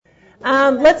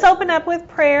Let's open up with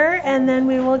prayer, and then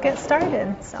we will get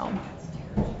started. So,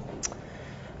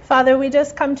 Father, we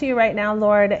just come to you right now,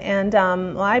 Lord, and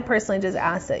I personally just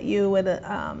ask that you would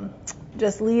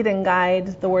just lead and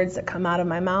guide the words that come out of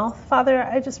my mouth. Father,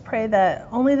 I just pray that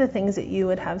only the things that you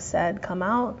would have said come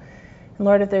out. And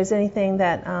Lord, if there's anything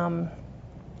that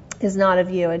is not of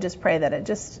you, I just pray that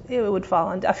it would fall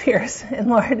on deaf ears. And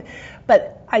Lord,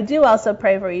 but I do also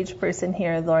pray for each person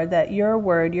here, Lord, that your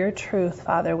word, your truth,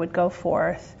 Father, would go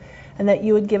forth, and that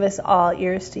you would give us all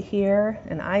ears to hear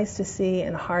and eyes to see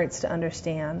and hearts to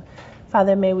understand.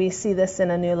 Father, may we see this in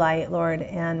a new light, Lord,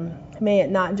 and may it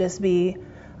not just be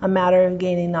a matter of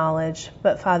gaining knowledge,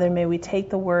 but Father, may we take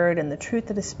the word and the truth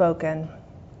that is spoken,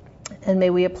 and may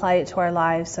we apply it to our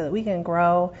lives so that we can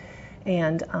grow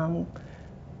and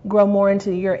grow more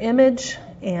into your image,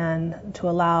 and to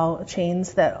allow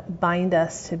chains that bind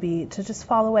us to just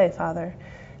fall away, Father.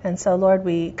 And so, Lord,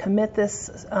 we commit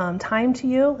this time to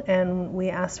you, and we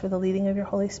ask for the leading of your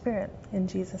Holy Spirit. In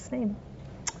Jesus' name,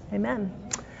 amen.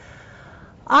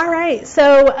 All right,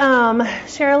 so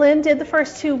Sherilyn did the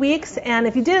first 2 weeks, and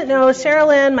if you didn't know,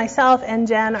 Sherilyn, myself, and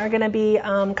Jen are going to be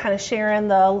kind of sharing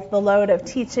the load of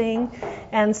teaching,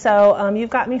 and so you've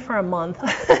got me for a month.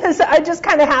 So I just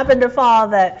kind of happened to fall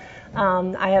that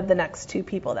I have the next two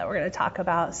people that we're going to talk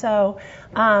about. So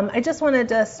I just wanted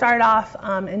to start off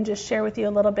and just share with you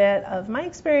a little bit of my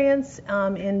experience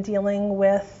in dealing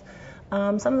with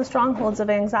some of the strongholds of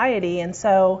anxiety. And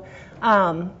so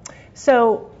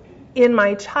in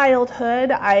my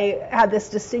childhood, I had this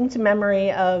distinct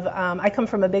memory of, I come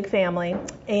from a big family,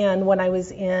 and when I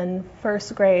was in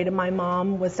first grade, my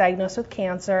mom was diagnosed with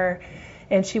cancer,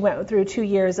 and she went through 2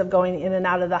 years of going in and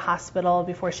out of the hospital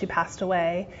before she passed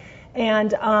away.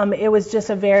 And it was just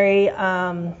a very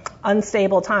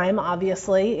unstable time,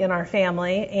 obviously, in our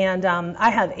family. And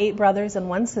I have 8 brothers and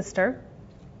 1 sister,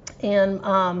 and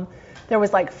there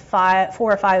was like 4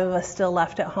 or 5 of us still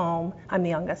left at home. I'm the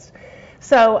youngest.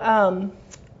 So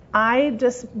I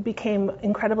just became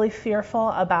incredibly fearful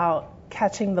about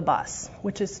catching the bus,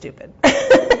 which is stupid.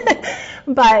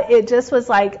 But it just was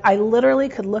like I literally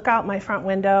could look out my front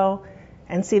window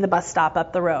and see the bus stop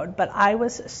up the road. But I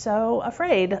was so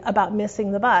afraid about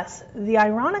missing the bus. The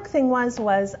ironic thing was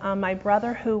my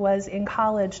brother, who was in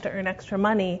college to earn extra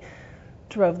money,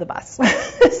 drove the bus.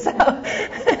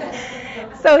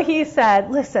 So he said,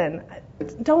 listen,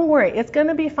 don't worry, it's going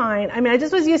to be fine. I mean, I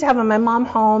just was used to having my mom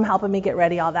home, helping me get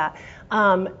ready, all that.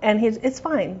 And it's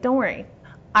fine, don't worry.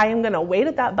 I am going to wait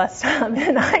at that bus stop,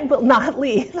 and I will not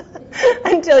leave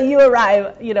until you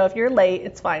arrive. You know, if you're late,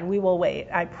 it's fine. We will wait.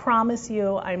 I promise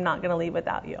you, I'm not going to leave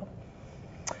without you.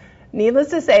 Needless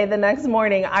to say, the next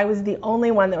morning, I was the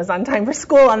only one that was on time for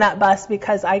school on that bus,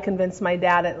 because I convinced my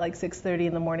dad at like 6:30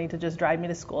 in the morning to just drive me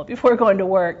to school before going to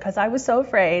work, because I was so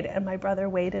afraid, and my brother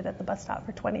waited at the bus stop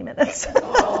for 20 minutes.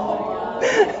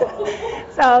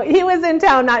 So he was in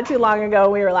town not too long ago.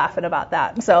 We were laughing about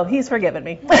that. So he's forgiven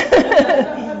me.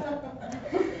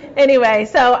 Anyway,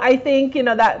 so I think,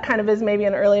 that kind of is maybe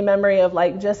an early memory of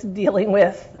like just dealing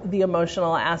with the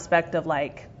emotional aspect of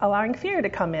like allowing fear to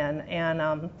come in.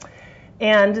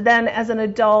 And then as an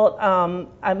adult,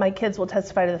 my kids will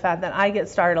testify to the fact that I get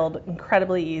startled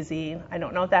incredibly easy. I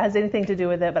don't know if that has anything to do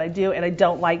with it, but I do, and I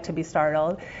don't like to be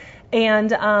startled. And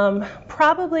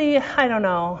probably, I don't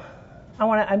know,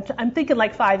 I'm thinking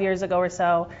like 5 years ago or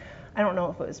so. I don't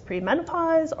know if it was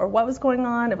premenopause or what was going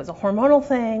on. It was a hormonal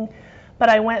thing. But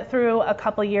I went through a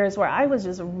couple years where I was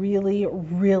just really,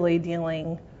 really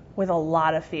dealing with a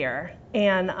lot of fear.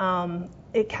 And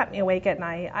it kept me awake at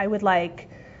night. I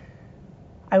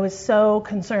was so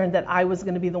concerned that I was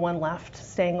going to be the one left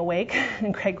staying awake,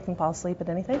 and Craig can fall asleep at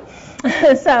anything.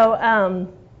 So I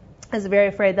was very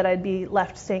afraid that I'd be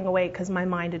left staying awake, because my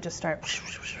mind would just start,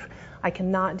 I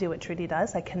cannot do what Trudy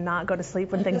does. I cannot go to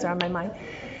sleep when things are on my mind.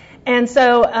 And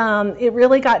so it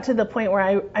really got to the point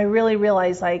where I really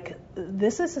realized, like,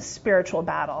 this is a spiritual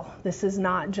battle. This is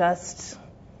not just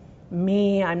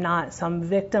me. I'm not some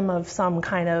victim of some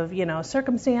kind of,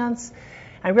 circumstance.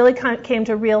 I really came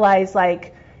to realize,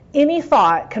 like, any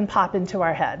thought can pop into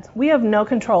our head. We have no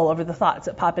control over the thoughts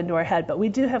that pop into our head, but we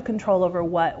do have control over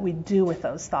what we do with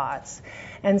those thoughts.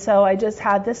 And so I just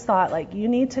had this thought, like, you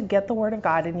need to get the Word of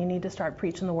God, and you need to start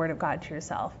preaching the Word of God to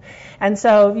yourself. And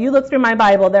so if you look through my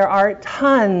Bible, there are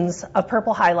tons of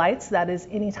purple highlights. That is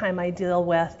anytime I deal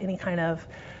with any kind of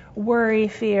worry,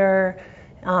 fear,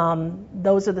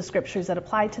 those are the scriptures that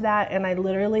apply to that. And I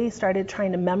literally started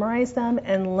trying to memorize them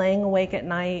and laying awake at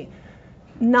night,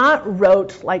 not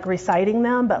rote, like reciting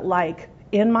them, but like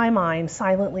in my mind,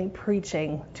 silently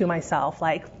preaching to myself,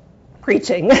 like,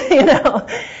 preaching,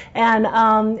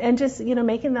 and just,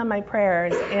 making them my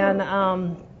prayers.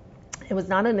 And it was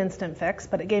not an instant fix,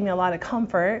 but it gave me a lot of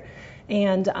comfort,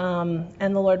 and the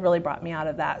Lord really brought me out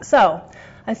of that. So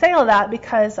I say all that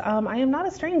because I am not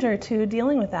a stranger to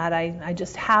dealing with that. I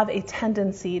just have a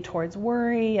tendency towards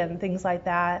worry and things like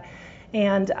that.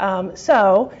 And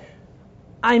so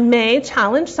I may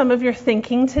challenge some of your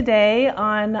thinking today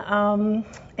on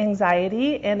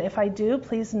anxiety, and if I do,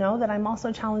 please know that I'm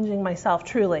also challenging myself,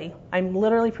 truly. I'm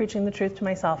literally preaching the truth to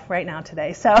myself right now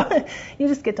today, so you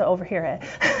just get to overhear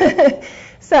it.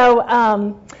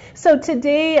 So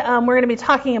today we're going to be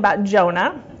talking about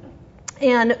Jonah,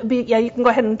 and you can go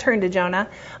ahead and turn to Jonah.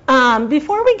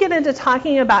 Before we get into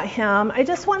talking about him, I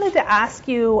just wanted to ask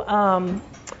you,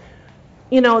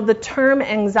 the term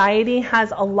anxiety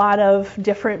has a lot of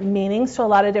different meanings to a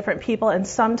lot of different people, and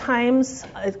sometimes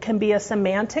it can be a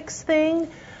semantics thing.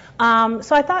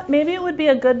 So I thought maybe it would be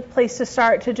a good place to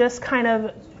start to just kind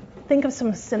of think of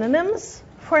some synonyms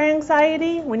for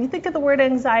anxiety. When you think of the word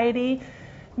anxiety,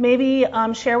 maybe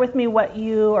share with me what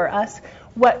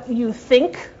you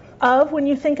think of when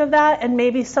you think of that, and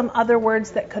maybe some other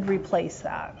words that could replace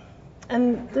that.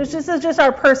 And this is just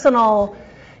our personal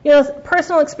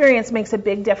experience makes a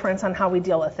big difference on how we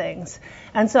deal with things.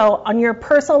 And so on your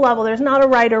personal level, there's not a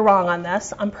right or wrong on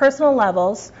this. On personal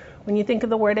levels, when you think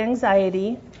of the word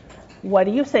anxiety, what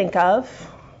do you think of?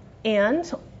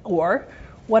 Or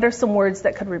what are some words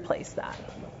that could replace that?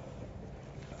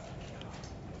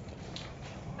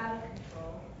 Out of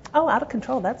control. Oh, out of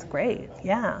control. That's great.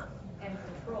 Yeah. And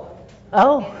control.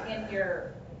 Oh. And in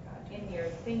your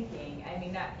thinking, I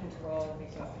mean, not control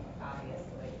because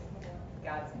obviously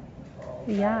God's in control.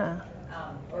 Yeah.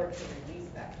 Or to release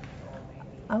that control,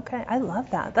 maybe. Okay, I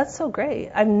love that. That's so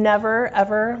great. I've never,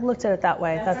 ever looked at it that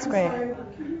way. That's great. Sorry,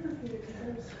 can you repeat it?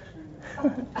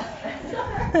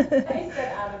 I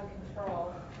said out of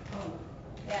control.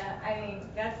 Yeah, I mean,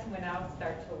 that's when I'll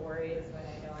start to worry, is when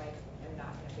I know I am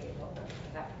not going to be able to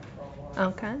have control over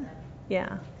Okay.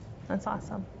 Yeah, that's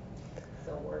awesome.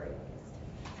 So worry.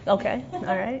 Okay, all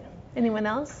right. Anyone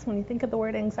else? When you think of the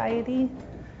word anxiety,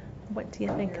 what do you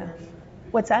think of?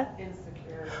 What's that?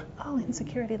 Insecurity. Oh,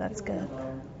 insecurity, that's good.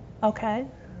 Okay.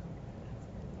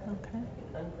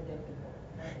 Unpredictable.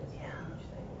 That is a huge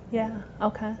thing. Yeah,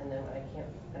 okay. And then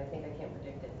I think I can't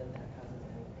predict it, then that causes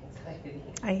anxiety.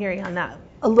 I hear you on that.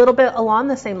 A little bit along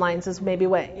the same lines as maybe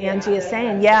what Angie is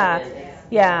saying.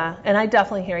 Yeah, and I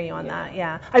definitely hear you on that.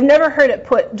 Yeah, I've never heard it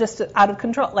put just out of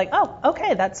control. Like, oh,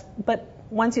 okay, but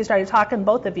once you started talking,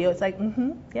 both of you, it's like,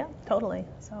 yeah, totally.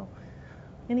 So,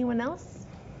 anyone else?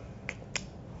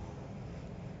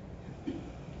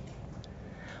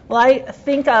 Well, I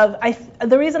think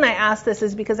the reason I ask this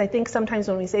is because I think sometimes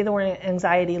when we say the word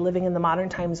anxiety, living in the modern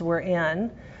times we're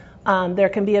in, there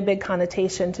can be a big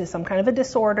connotation to some kind of a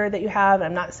disorder that you have.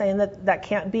 I'm not saying that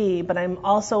can't be, but I'm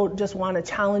also just want to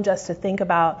challenge us to think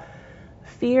about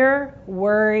fear,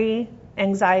 worry,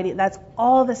 anxiety. That's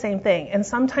all the same thing. And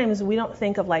sometimes we don't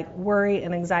think of like worry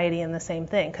and anxiety in the same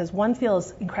thing, because one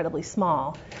feels incredibly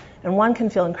small and one can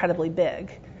feel incredibly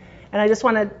big. And I just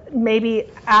want to maybe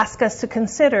ask us to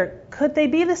consider, could they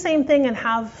be the same thing and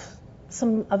have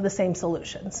some of the same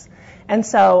solutions? And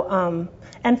so,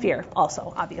 and fear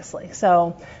also, obviously.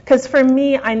 So, because for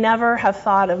me, I never have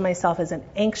thought of myself as an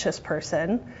anxious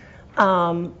person,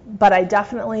 but I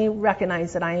definitely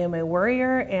recognize that I am a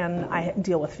worrier and I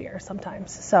deal with fear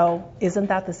sometimes. So isn't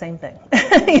that the same thing?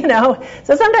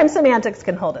 So sometimes semantics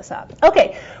can hold us up.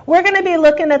 Okay, we're going to be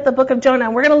looking at the book of Jonah.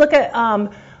 We're going to look at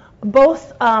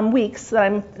both weeks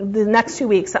the next 2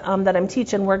 weeks that I'm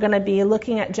teaching, we're going to be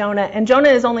looking at Jonah. And Jonah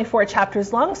is only 4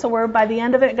 chapters long, so we're by the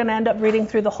end of it going to end up reading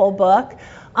through the whole book.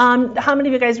 How many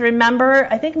of you guys remember?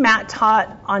 I think Matt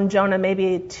taught on Jonah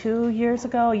maybe 2 years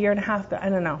ago, a year and a half ago. I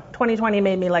don't know. 2020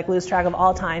 made me lose track of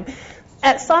all time.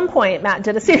 At some point, Matt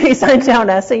did a series on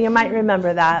Jonah, so you might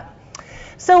remember that.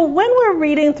 So when we're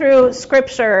reading through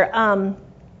Scripture,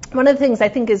 one of the things I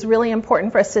think is really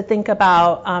important for us to think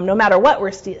about, no matter what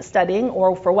we're studying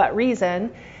or for what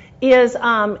reason, is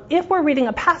if we're reading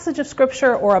a passage of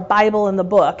Scripture or a Bible in the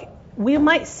book, we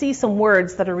might see some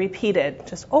words that are repeated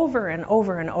just over and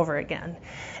over and over again.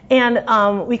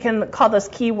 And we can call those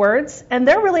key words, and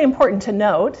they're really important to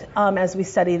note as we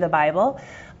study the Bible.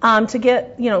 To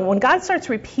get, when God starts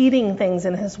repeating things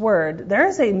in His Word,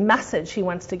 there's a message He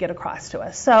wants to get across to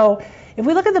us. So if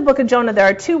we look at the book of Jonah, there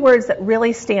are 2 words that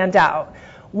really stand out.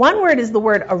 One word is the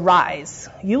word arise.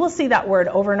 You will see that word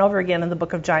over and over again in the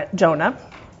book of Jonah.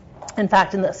 In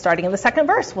fact, starting in the 2nd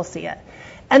verse, we'll see it.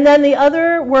 And then the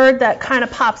other word that kind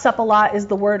of pops up a lot is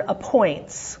the word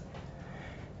appoints.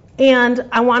 And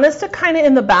I want us to kind of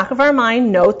in the back of our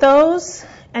mind note those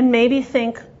and maybe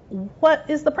think, what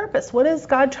is the purpose? What is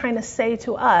God trying to say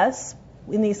to us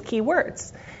in these key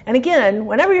words? And again,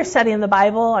 whenever you're studying the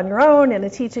Bible on your own in a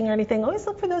teaching or anything, always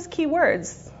look for those key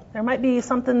words. There might be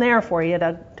something there for you,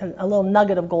 a little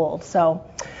nugget of gold. So,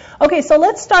 okay, so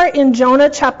let's start in Jonah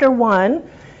chapter 1.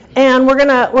 And we're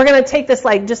gonna take this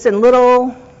like just in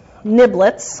little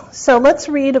niblets. So let's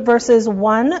read verses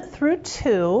 1 through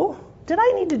 2. Did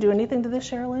I need to do anything to this,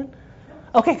 Sherilyn?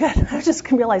 Okay, good. I just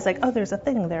realized like, oh, there's a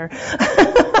thing there.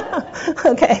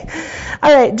 Okay.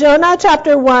 All right, Jonah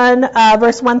chapter 1,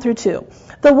 verse 1 through 2.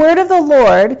 The word of the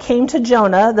Lord came to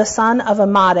Jonah, the son of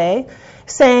Amittai,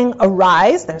 saying,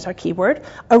 arise, there's our key word,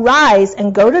 arise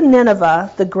and go to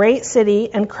Nineveh, the great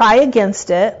city, and cry against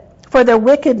it, for their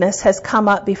wickedness has come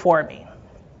up before me.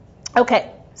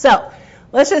 Okay, so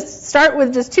let's just start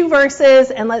with just 2 verses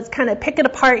and let's kind of pick it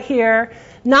apart here.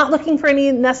 Not looking for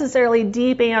any necessarily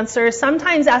deep answers.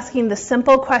 Sometimes asking the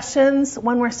simple questions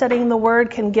when we're studying the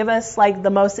Word can give us like the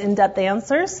most in-depth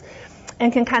answers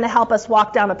and can kind of help us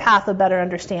walk down a path of better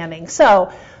understanding.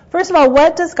 So, first of all,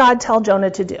 what does God tell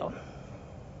Jonah to do?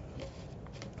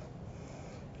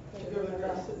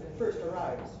 First,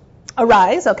 arise.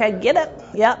 Arise, okay, get it.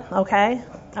 Yep, okay.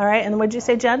 All right, and what did you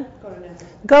say, Jen? Go to Nineveh.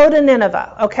 Go to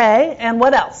Nineveh, okay. And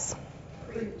what else?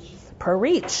 Preach.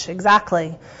 Preach,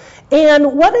 exactly.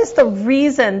 And what is the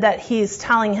reason that he's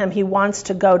telling him he wants him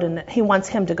to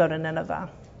go to Nineveh?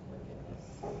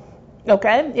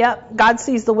 Okay, yep. God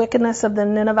sees the wickedness of the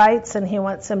Ninevites and he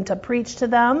wants him to preach to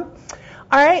them.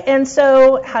 All right, and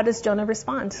so how does Jonah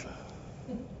respond?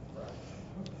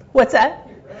 What's that?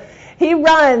 He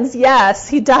runs, yes,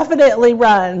 he definitely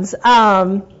runs.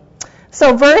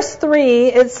 So verse 3,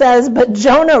 it says, but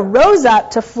Jonah rose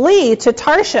up to flee to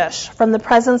Tarshish from the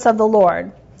presence of the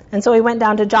Lord. And so he went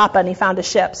down to Joppa and he found a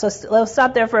ship. So let's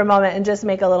stop there for a moment and just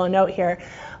make a little note here.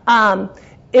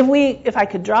 If I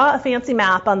could draw a fancy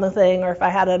map on the thing, or if I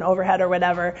had an overhead or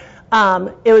whatever,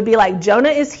 it would be like Jonah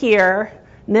is here,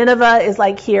 Nineveh is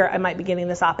like here, I might be getting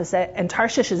this opposite, and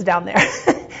Tarshish is down there.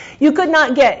 You could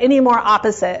not get any more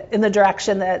opposite in the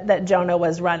direction that Jonah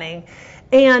was running.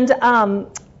 And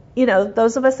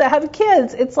those of us that have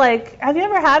kids, it's like, have you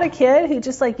ever had a kid who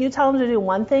just like you tell them to do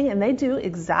one thing and they do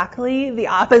exactly the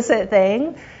opposite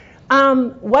thing?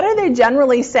 What are they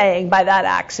generally saying by that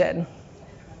action?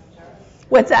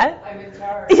 What's that? I'm in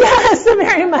charge. Yes,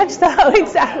 very much so.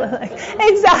 Exactly.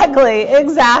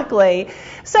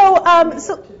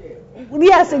 So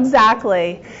yes,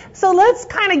 exactly. So let's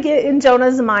kind of get in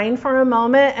Jonah's mind for a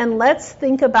moment and let's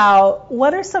think about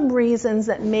what are some reasons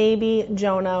that maybe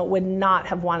Jonah would not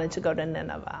have wanted to go to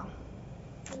Nineveh.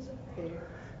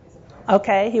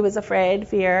 Okay, he was afraid,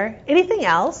 fear. Anything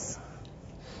else?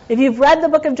 If you've read the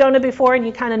book of Jonah before and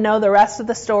you kind of know the rest of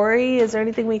the story, is there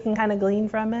anything we can kind of glean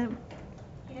from it?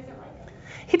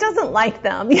 He doesn't like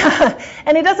them, yeah.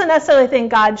 And he doesn't necessarily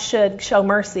think God should show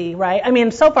mercy, right? I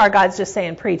mean, so far God's just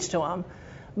saying preach to him.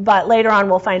 But later on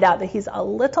we'll find out that he's a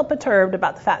little perturbed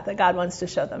about the fact that God wants to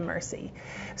show them mercy.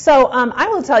 So I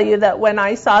will tell you that when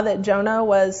I saw that Jonah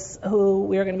was who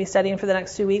we were going to be studying for the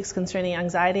next 2 weeks concerning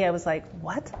anxiety, I was like,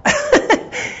 what?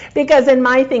 Because in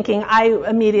my thinking, I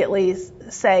immediately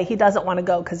say he doesn't want to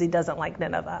go because he doesn't like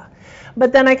Nineveh.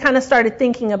 But then I kind of started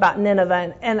thinking about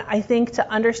Nineveh, and I think to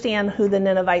understand who the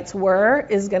Ninevites were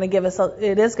is going to give us,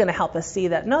 it is going to help us see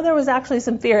that, no, there was actually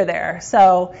some fear there.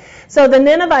 So the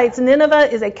Ninevites,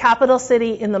 Nineveh is a capital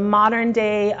city in the modern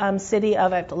day city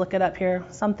of, I have to look it up here,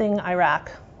 something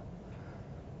Iraq.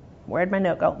 Where'd my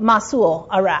note go? Mosul,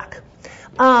 Iraq.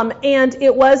 And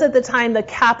it was at the time the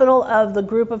capital of the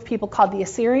group of people called the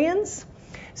Assyrians.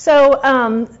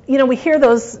 So, we hear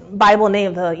those Bible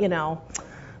names,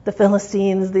 the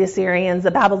Philistines, the Assyrians, the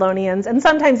Babylonians, and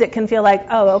sometimes it can feel like,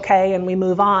 oh, okay, and we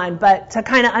move on. But to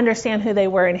kind of understand who they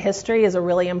were in history is a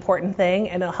really important thing,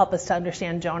 and it'll help us to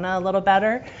understand Jonah a little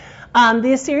better.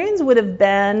 The Assyrians would have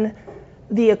been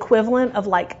the equivalent of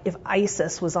like if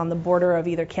ISIS was on the border of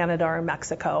either Canada or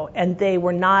Mexico, and they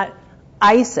were not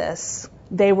ISIS,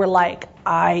 they were like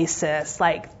ISIS,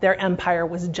 like their empire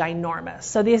was ginormous.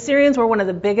 So the Assyrians were one of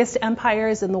the biggest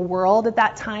empires in the world at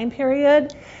that time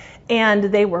period. And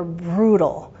they were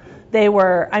brutal. They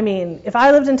were, if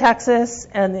I lived in Texas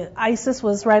and ISIS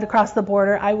was right across the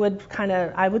border, I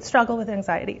would struggle with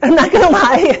anxiety. I'm not going to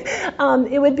lie.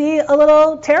 It would be a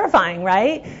little terrifying,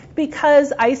 right?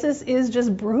 Because ISIS is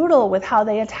just brutal with how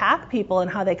they attack people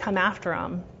and how they come after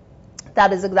them.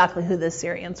 That is exactly who the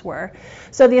Assyrians were.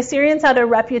 So the Assyrians had a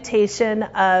reputation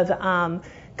of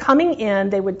coming in.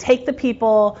 They would take the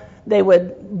people they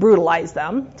would brutalize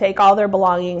them, take all their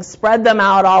belongings, spread them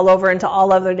out all over into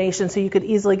all other nations so you could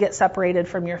easily get separated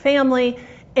from your family.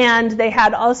 And they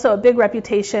had also a big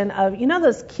reputation of,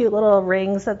 those cute little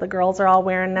rings that the girls are all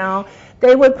wearing now?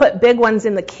 They would put big ones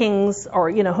in the kings or,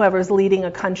 whoever's leading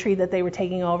a country that they were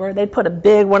taking over. They'd put a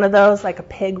big one of those, like a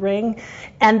pig ring,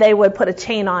 and they would put a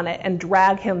chain on it and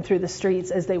drag him through the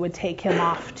streets as they would take him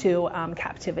off to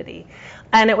captivity.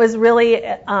 And it was really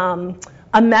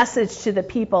a message to the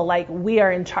people, like, we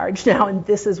are in charge now, and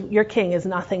your king is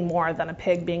nothing more than a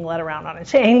pig being led around on a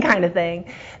chain kind of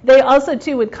thing. They also,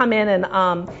 too, would come in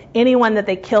and anyone that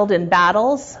they killed in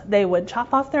battles, they would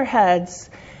chop off their heads,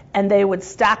 and they would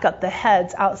stack up the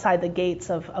heads outside the gates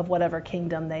of whatever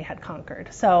kingdom they had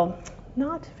conquered. So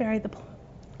not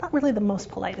really the most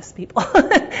politest people.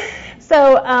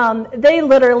 So they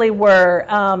literally were,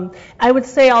 I would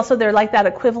say also they're like that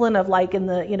equivalent of like in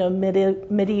the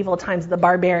medieval times, the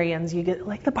barbarians. You get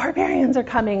like the barbarians are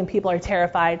coming and people are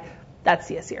terrified. That's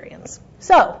the Assyrians.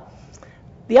 So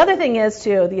the other thing is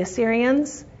too, the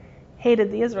Assyrians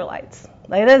hated the Israelites.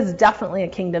 Like, it is definitely a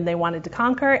kingdom they wanted to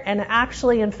conquer, and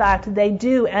actually, in fact, they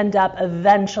do end up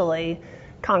eventually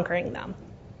conquering them.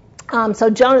 So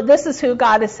Jonah, this is who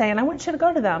God is saying, I want you to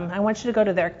go to them. I want you to go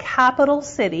to their capital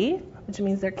city, which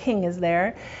means their king is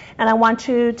there, and I want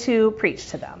you to preach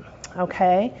to them.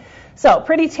 Okay? So,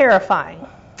 pretty terrifying.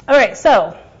 All right,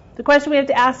 so the question we have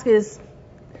to ask is,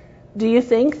 do you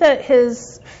think that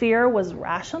his fear was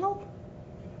rational?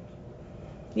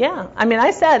 Yeah. I mean,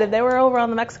 I said if they were over on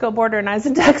the Mexico border and I was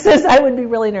in Texas, I would be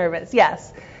really nervous.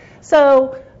 Yes.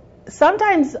 So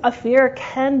sometimes a fear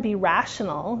can be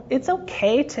rational. It's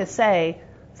okay to say,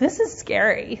 this is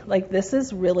scary. Like, this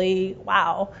is really,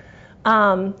 wow. So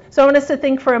I want us to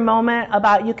think for a moment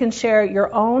about, you can share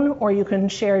your own or you can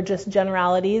share just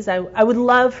generalities. I would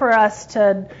love for us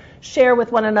to share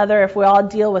with one another. If we all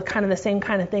deal with kind of the same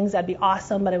kind of things, that'd be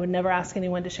awesome, but I would never ask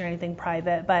anyone to share anything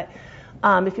private. But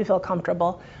if you feel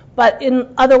comfortable. But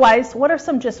otherwise, what are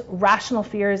some just rational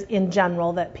fears in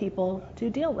general that people do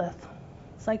deal with?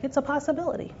 It's like, it's a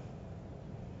possibility.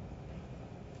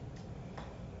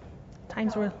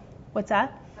 What's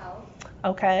that? Health.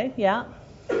 Okay, yeah.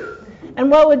 And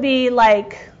what would be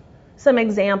like some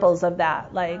examples of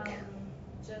that? Like,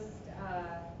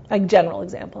 like general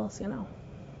examples, If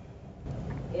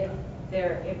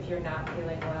you're not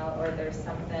feeling well or there's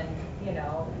something, you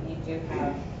do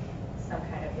have some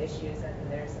kind of issues and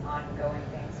there's ongoing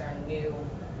things or new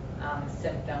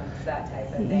symptoms, that type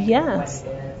of thing. Yes.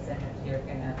 What it is, and if you're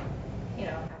gonna, have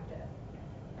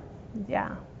to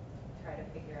try to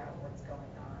figure out what's going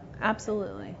on.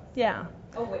 Absolutely. Yeah.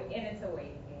 Oh, wait, and it's a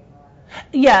waiting game.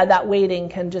 Yeah, that waiting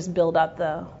can just build up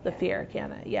the fear,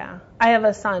 can it? Yeah. I have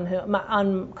a son who,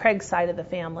 on Craig's side of the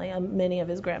family, many of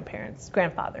his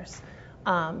grandfathers,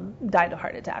 died of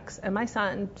heart attacks. And my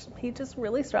son, he just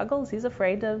really struggles. He's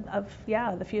afraid of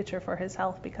the future for his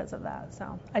health because of that.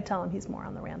 So I tell him he's more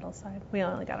on the Randall side. We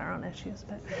only got our own issues.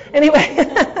 But anyway,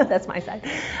 that's my side.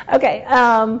 Okay,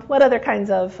 what other kinds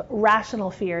of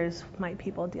rational fears might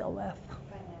people deal with?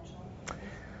 Financial.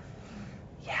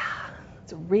 Yeah,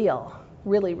 it's real,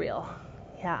 really real.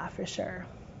 Yeah, for sure.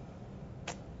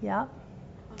 Yeah.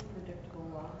 Unpredictable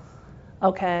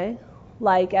loss. Okay.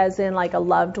 Like, as in, like, a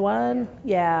loved one?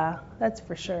 Yeah, that's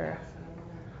for sure.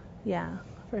 Yeah,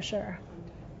 for sure.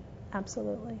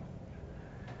 Absolutely.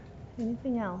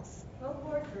 Anything else? World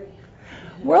War III.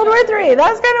 World War III.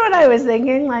 That's kind of what I was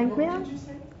thinking. Like, What did you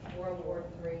say? World War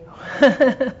III.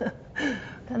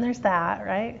 Then there's that,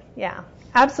 right? Yeah,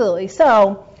 absolutely.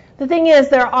 So the thing is,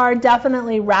 there are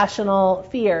definitely rational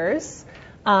fears.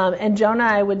 And Jonah,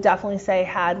 I would definitely say,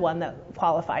 had one that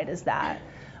qualified as that.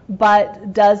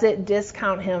 But does it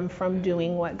discount him from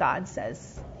doing what God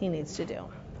says he needs to do?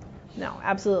 No,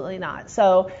 absolutely not.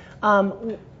 So,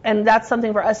 and that's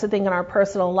something for us to think in our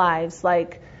personal lives.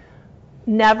 Like,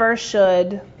 never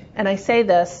should, and I say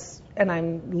this, and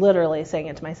I'm literally saying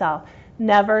it to myself,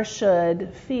 never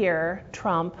should fear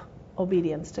trump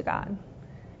obedience to God.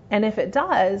 And if it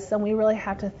does, then we really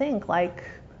have to think, like,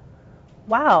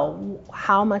 wow,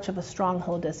 how much of a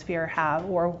stronghold does fear have,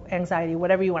 or anxiety,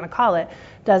 whatever you want to call it,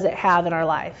 does it have in our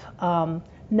life?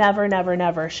 Never, never,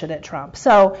 never should it trump.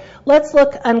 So let's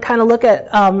look at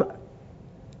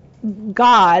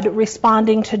God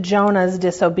responding to Jonah's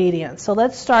disobedience. So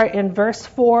let's start in verse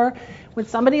 4. Would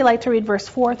somebody like to read verse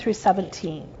 4 through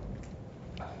 17?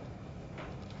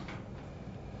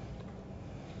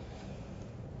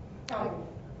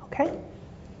 Okay.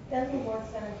 Then the Lord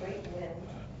sent a great wind,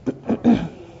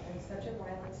 and such a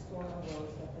violent storm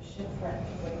arose that the ship threatened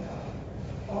to break up.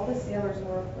 All the sailors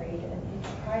were afraid, and each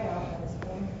cried out on his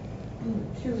own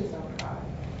to his own God.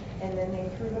 and then they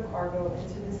threw the cargo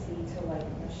into the sea to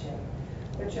lighten the ship.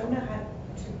 But Jonah had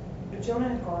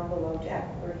gone below deck,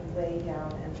 where he lay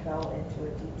down and fell into a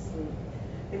deep sleep.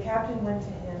 The captain went to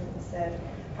him and said,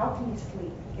 "How can you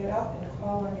sleep? Get up and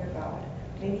call on your God.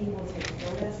 Maybe he will take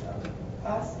notice of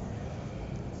us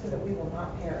so that we will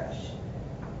not perish."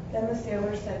 Then the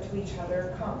sailors said to each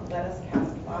other, "Come, let us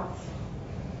cast lots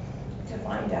to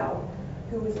find out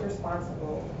who is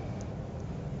responsible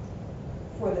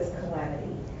for this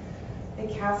calamity." They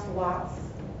cast lots,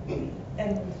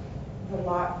 and the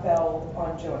lot fell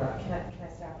on Jonah. Can I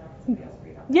stop now? Somebody else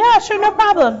read on. Yeah, sure, no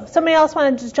problem. Somebody else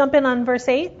want to just jump in on verse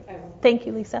 8? Thank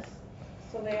you, Lisa.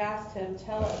 So they asked him,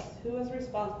 "Tell us, who is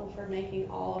responsible for making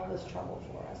all of this trouble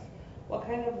for us? What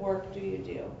kind of work do you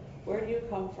do? Where do you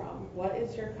come from? What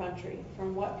is your country?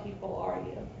 From what people are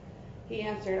you?" He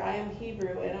answered, "I am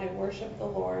Hebrew, and I worship the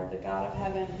Lord, the God of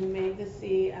heaven, who made the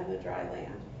sea and the dry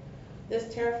land." This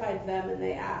terrified them, and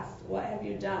they asked, "What have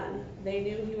you done?" They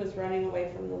knew he was running away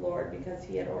from the Lord, because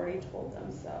he had already told them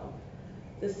so.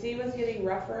 The sea was getting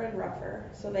rougher and rougher,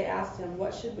 so they asked him,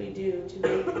 "What should we do to you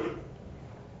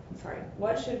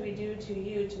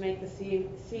to make the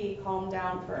sea calm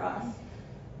down for us?"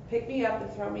 "Pick me up and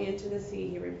throw me into the sea,"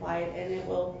 he replied, "and it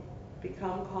will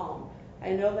become calm.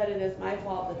 I know that it is my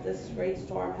fault that this great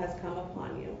storm has come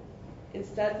upon you."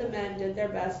 Instead, the men did their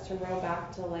best to row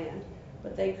back to land,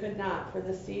 but they could not, for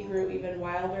the sea grew even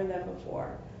wilder than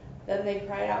before. Then they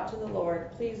cried out to the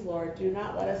Lord, "Please, Lord, do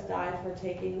not let us die for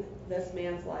taking this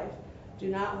man's life. Do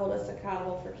not hold us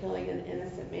accountable for killing an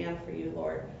innocent man for you,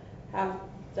 Lord. Have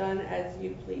done as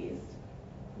you pleased."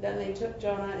 Then they took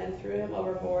Jonah and threw him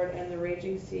overboard, and the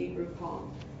raging sea grew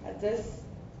calm. At this,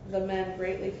 the men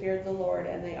greatly feared the Lord,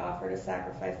 and they offered a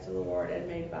sacrifice to the Lord and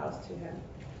made vows to him.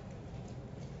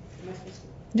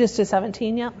 Just to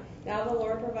 17, yep. Now the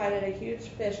Lord provided a huge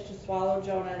fish to swallow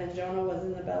Jonah, and Jonah was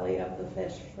in the belly of the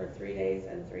fish for 3 days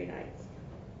and 3 nights.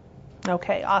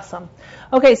 Okay, awesome.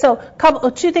 Okay, so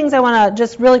two things I want to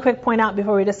just really quick point out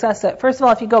before we discuss it. First of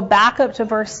all, if you go back up to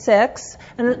verse 6,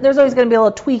 and there's always going to be a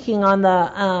little tweaking on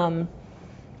the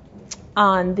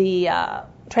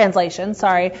translation,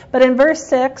 sorry. But in verse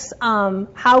 6,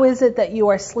 how is it that you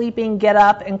are sleeping? Get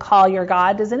up and call your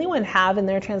God. Does anyone have in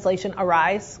their translation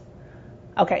arise?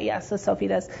 Okay, yes, so Sophie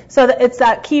does. So it's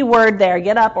that key word there,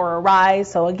 get up or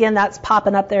arise. So again, that's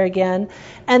popping up there again.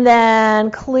 And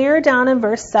then clear down in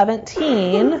verse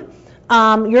 17,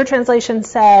 your translation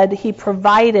said he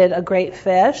provided a great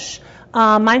fish.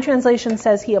 My translation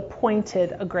says he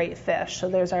appointed a great fish. So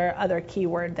there's our other key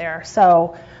word there.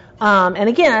 So, and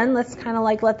again, let's kind of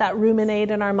like let that ruminate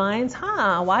in our minds.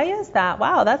 Why is that?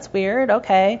 Wow, that's weird.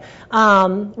 Okay.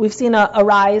 We've seen a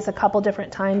rise a couple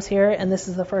different times here, and this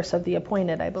is the first of the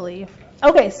appointed, I believe.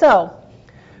 Okay, so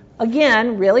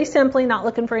again, really simply, not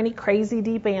looking for any crazy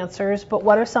deep answers, but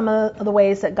what are some of the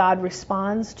ways that God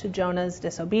responds to Jonah's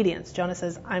disobedience? Jonah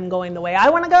says, "I'm going the way I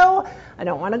want to go. I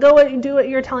don't want to go do what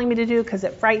you're telling me to do because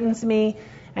it frightens me."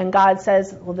 And God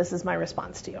says, "Well, this is my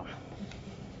response to you."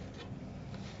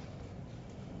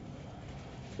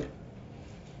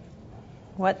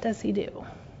 What does he do?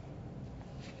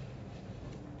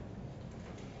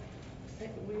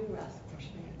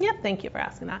 Yep, thank you for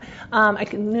asking that.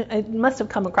 It must have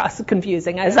come across as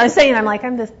confusing. As I was saying, I'm like,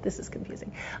 this is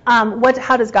confusing.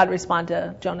 How does God respond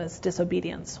to Jonah's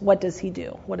disobedience? What does he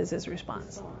do? What is his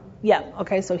response? Yeah,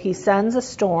 okay, so he sends a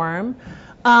storm.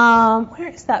 Where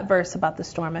is that verse about the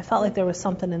storm? I felt like there was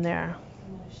something in there.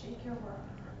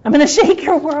 I'm going to shake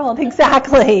your world.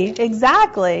 Exactly,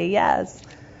 yes.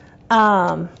 He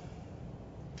hurled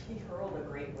a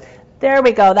great wind. There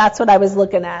we go. That's what I was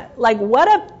looking at. Like, what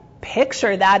a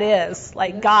picture that is.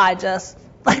 Like, God just,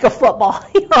 like a football,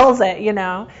 he hurls it, you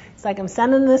know. It's like, I'm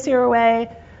sending this your way,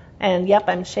 and yep,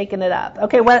 I'm shaking it up.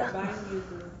 Okay, what? Mine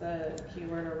uses the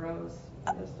keyword arose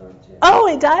in the storm, too. Oh,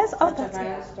 it does? Oh, Such that's a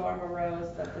violent storm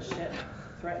arose that the ship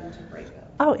threatened to break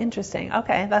up. Oh, interesting.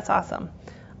 Okay, that's awesome.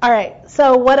 All right,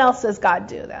 so what else does God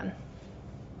do then?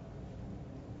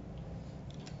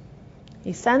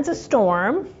 He sends a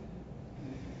storm,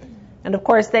 and of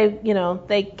course they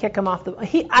kick him off the.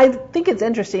 I think it's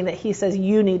interesting that he says,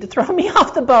 "You need to throw me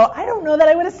off the boat." I don't know that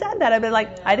I would have said that. I'd be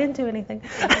like, "I didn't do anything."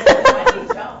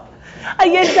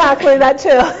 Exactly, that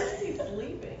too.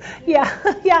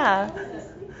 Yeah.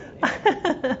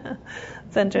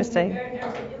 It's interesting.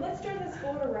 Let's turn this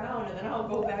boat around, and then I'll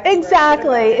go back.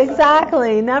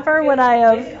 Exactly. Never would I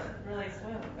have. They didn't really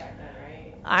swim back then,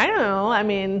 right? I don't know. I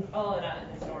mean. Oh, not in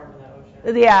the storm in the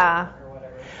ocean. Yeah. Or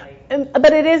whatever.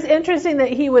 But it is interesting that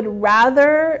he would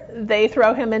rather they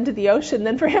throw him into the ocean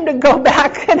than for him to go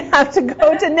back and have to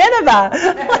go to Nineveh.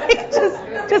 Like,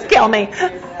 just kill me.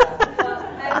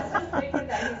 As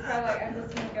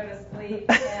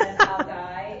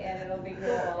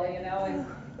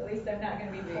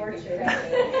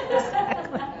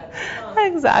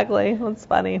Exactly. That's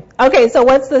funny. Okay, so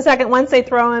what's the second? Once they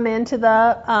throw him into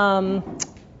the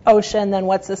ocean, then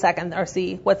what's the second? Or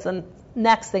see, what's the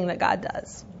next thing that God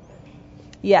does?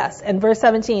 Yes, in verse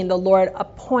 17, the Lord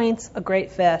appoints a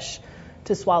great fish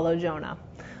to swallow Jonah.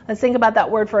 Let's think about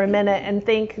that word for a minute and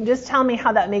just tell me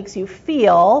how that makes you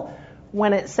feel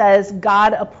when it says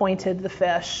God appointed the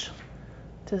fish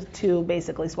to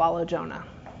basically swallow Jonah.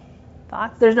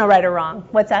 Thoughts? There's no right or wrong.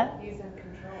 What's that? He's in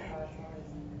control.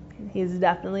 He's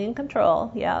definitely in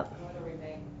control. Yep. Whether we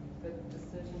make the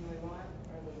decision we want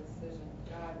or the decision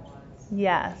God wants.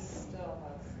 Yes. He still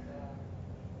has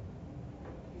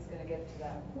he's going to get to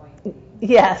that point.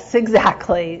 Yes,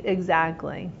 exactly. I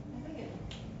think it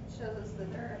shows us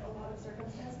that there are a lot of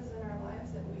circumstances in our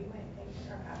lives that we might think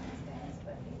are happenstance,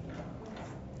 but He appoints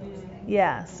those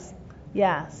things.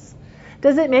 Yes.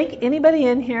 Does it make anybody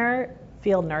in here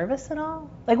feel nervous at all?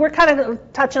 Like, we're kind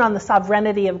of touching on the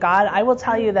sovereignty of God. I will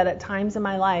tell you that at times in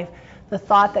my life, the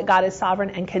thought that God is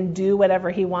sovereign and can do whatever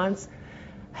He wants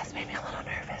has made me a little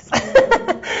nervous.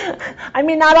 I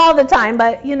mean, not all the time,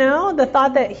 but, the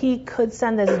thought that He could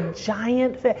send this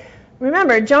giant fish.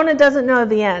 Remember, Jonah doesn't know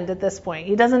the end at this point.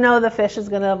 He doesn't know the fish is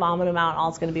going to vomit him out and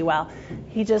all's going to be well.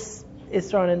 He just is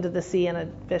thrown into the sea and a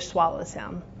fish swallows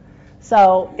him.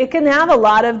 So it can have a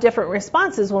lot of different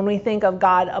responses when we think of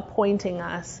God appointing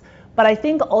us. But I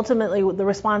think ultimately the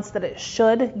response that it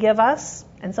should give us,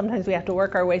 and sometimes we have to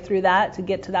work our way through that to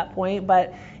get to that point,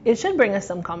 but it should bring us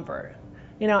some comfort.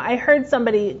 I heard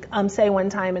somebody say one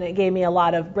time, and it gave me a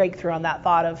lot of breakthrough on that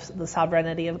thought of the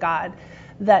sovereignty of God,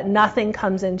 that nothing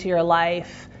comes into your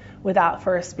life without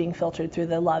first being filtered through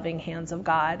the loving hands of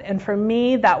God. And for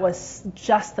me, that was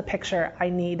just the picture I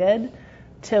needed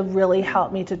to really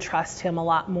help me to trust Him a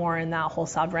lot more in that whole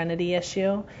sovereignty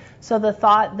issue. So the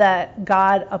thought that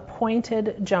God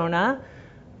appointed Jonah,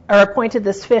 or appointed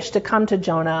this fish to come to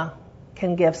Jonah,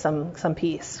 can give some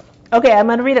peace. Okay, I'm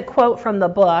going to read a quote from the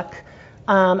book.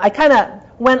 I kind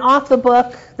of went off the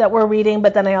book that we're reading,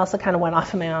 but then I also kind of went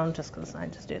off of my own just because I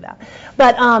just do that.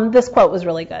 But this quote was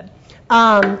really good. But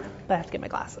I have to get my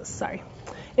glasses, sorry.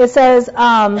 It says,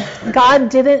 God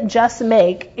didn't just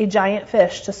make a giant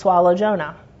fish to swallow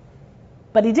Jonah,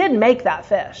 but He did make that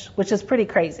fish, which is pretty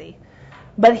crazy.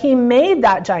 But He made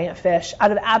that giant fish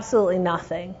out of absolutely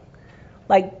nothing.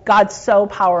 Like, God's so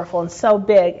powerful and so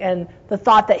big, and the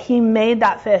thought that He made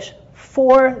that fish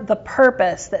for the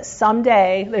purpose that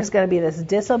someday there's going to be this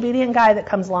disobedient guy that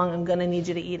comes along, I'm going to need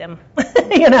you to eat him,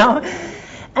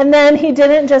 And then He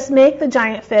didn't just make the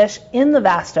giant fish in the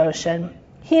vast ocean.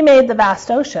 He made the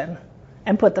vast ocean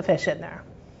and put the fish in there.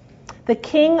 The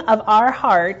King of our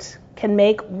heart can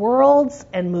make worlds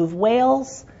and move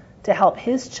whales to help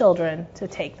His children to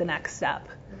take the next step.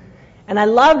 And I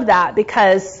loved that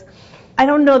because I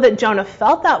don't know that Jonah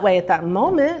felt that way at that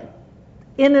moment.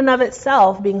 In and of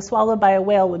itself, being swallowed by a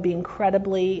whale would be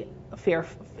incredibly fear,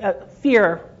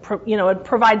 it would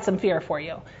provide some fear for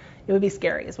you. It would be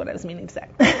scary is what I was meaning to say.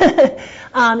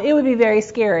 It would be very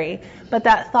scary. But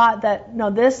that thought that, no,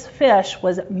 this fish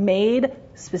was made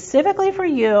specifically for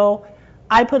you.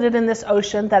 I put it in this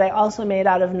ocean that I also made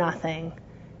out of nothing.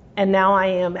 And now I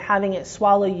am having it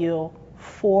swallow you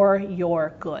for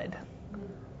your good.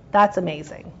 That's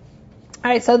amazing. All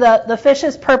right, so the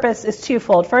fish's purpose is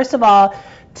twofold. First of all,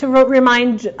 to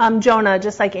remind Jonah,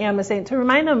 just like Anne was saying, to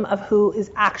remind him of who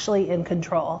is actually in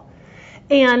control.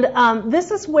 And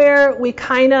this is where we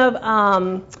kind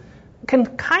of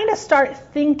can start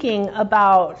thinking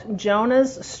about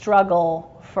Jonah's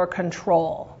struggle for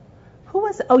control. Who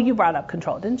was it? Oh, you brought up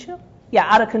control, didn't you? Yeah,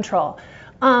 out of control.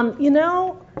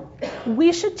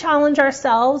 We should challenge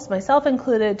ourselves, myself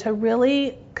included, to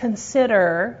really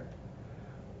consider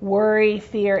worry,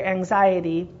 fear,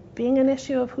 anxiety being an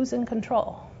issue of who's in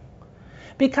control.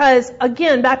 Because,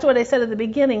 again, back to what I said at the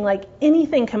beginning, like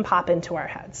anything can pop into our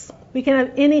heads. We can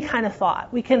have any kind of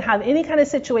thought. We can have any kind of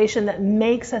situation that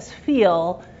makes us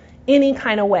feel any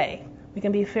kind of way. We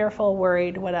can be fearful,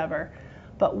 worried, whatever.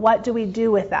 But what do we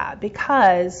do with that?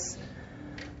 Because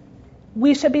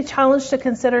we should be challenged to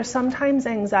consider sometimes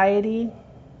anxiety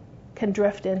can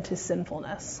drift into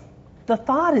sinfulness. The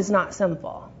thought is not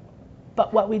sinful.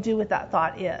 But what we do with that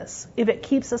thought is. If it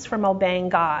keeps us from obeying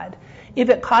God, if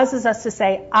it causes us to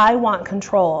say, I want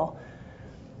control,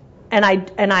 and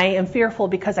I am fearful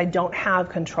because I don't have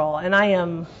control, and I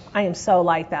am so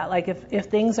like that. Like if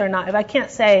things are not, if I can't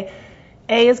say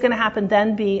A is going to happen,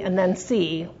 then B, and then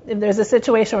C, if there's a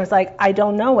situation where it's like, I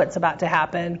don't know what's about to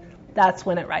happen, that's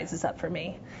when it rises up for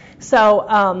me. So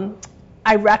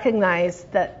I recognize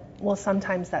that, well,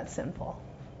 sometimes that's sinful.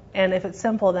 And if it's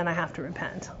sinful, then I have to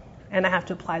repent. And I have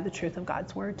to apply the truth of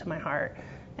God's word to my heart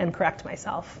and correct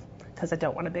myself because I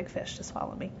don't want a big fish to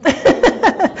swallow me.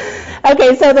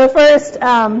 Okay, so the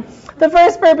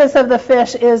first purpose of the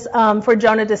fish is for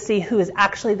Jonah to see who is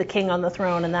actually the king on the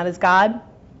throne, and that is God.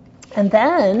 And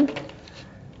then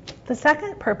the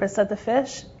second purpose of the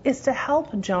fish is to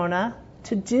help Jonah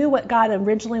to do what God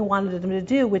originally wanted him to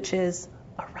do, which is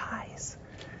arise.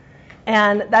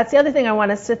 And that's the other thing I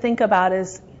want us to think about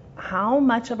is how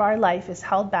much of our life is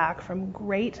held back from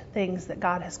great things that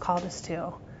God has called us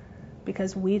to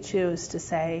because we choose to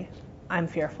say, I'm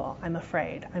fearful, I'm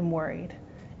afraid, I'm worried.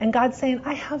 And God's saying,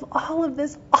 I have all of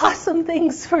this awesome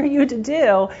things for you to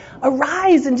do.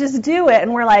 Arise and just do it.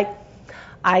 And we're like,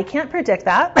 I can't predict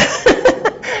that.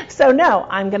 So no,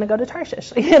 I'm going to go to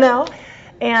Tarshish,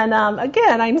 And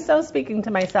again, I'm so speaking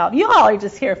to myself. You all are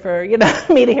just here for,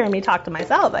 me to hear me talk to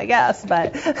myself, I guess.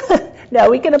 But no,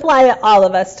 we can apply it, all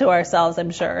of us, to ourselves,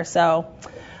 I'm sure. So,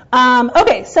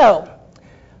 okay, so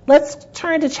let's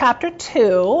turn to chapter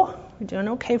 2. We're doing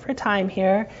okay for time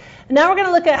here. And now we're going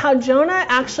to look at how Jonah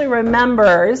actually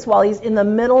remembers, while he's in the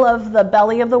middle of the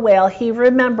belly of the whale, he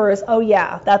remembers, oh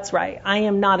yeah, that's right. I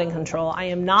am not in control. I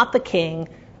am not the king.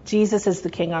 Jesus is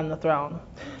the king on the throne.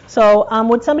 So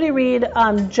would somebody read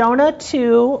Jonah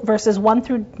 2, verses 1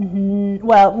 through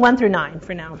 9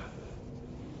 for now?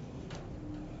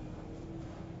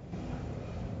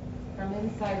 From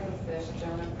inside the fish,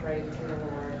 Jonah prayed to the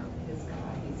Lord his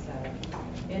God. He said,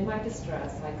 in my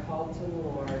distress I called to the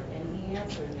Lord, and he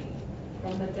answered me.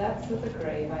 From the depths of the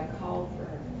grave I called for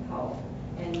help,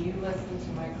 and you listened to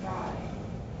my cry.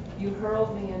 You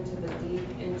hurled me into the deep,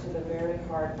 into the very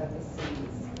heart of the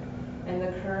seas, and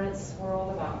the currents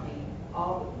swirled about me.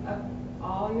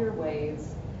 All your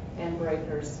waves and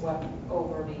breakers swept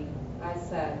over me. I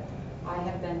said, I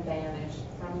have been banished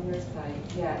from your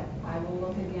sight, yet I will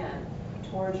look again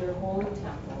towards your holy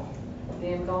temple.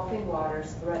 The engulfing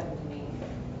waters threatened me.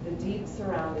 The deep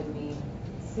surrounded me.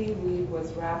 Seaweed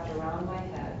was wrapped around my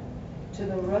head. To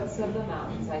the roots of the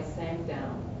mountains I sank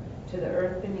down. To the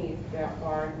earth beneath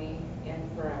barred me in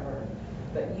forever.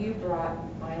 But you brought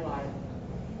my life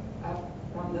up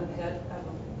from the pit of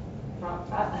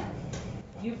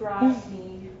you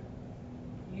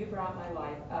brought my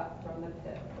life up from the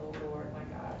pit, O Lord my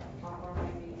God. How far am I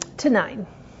reading? To 9.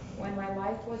 When my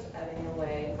life was ebbing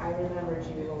away, I remembered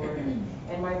you, Lord,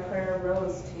 and my prayer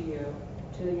rose to you,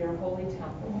 to your holy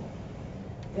temple.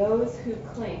 Those who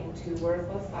cling to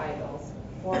worthless idols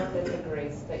forfeit the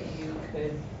grace that you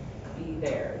could be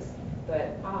theirs.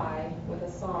 But I, with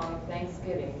a song of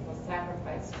thanksgiving, will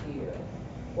sacrifice to you.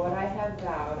 What I have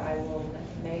vowed I will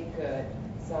make good.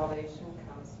 Salvation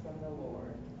comes from the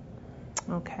Lord.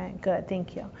 Okay, good.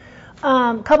 Thank you.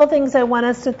 Couple things I want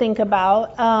us to think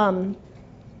about.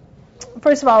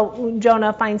 First of all,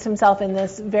 Jonah finds himself in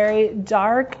this very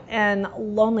dark and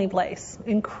lonely place,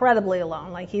 incredibly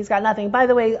alone. Like he's got nothing. By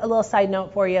the way, a little side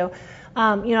note for you.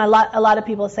 A lot of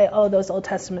people say, oh, those Old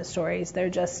Testament stories, they're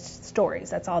just stories.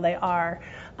 That's all they are.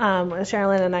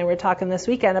 Sherilyn and I were talking this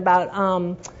weekend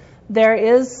about there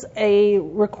is a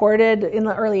recorded, in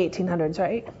the early 1800s,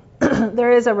 right?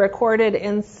 There is a recorded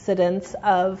incidence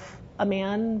of a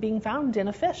man being found in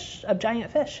a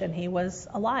giant fish, and he was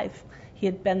alive. He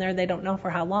had been there, they don't know for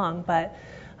how long, but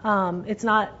it's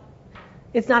not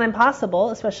impossible,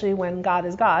 especially when God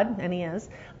is God, and he is,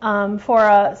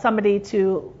 for somebody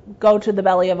to go to the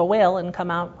belly of a whale and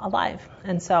come out alive.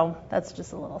 And so that's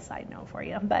just a little side note for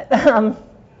you. But all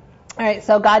right,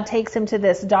 so God takes him to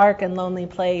this dark and lonely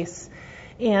place.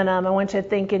 And I want you to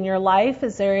think in your life,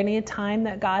 is there any time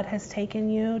that God has taken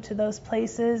you to those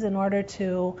places in order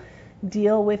to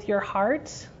deal with your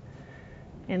heart?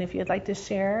 And if you'd like to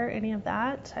share any of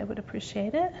that, I would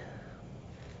appreciate it.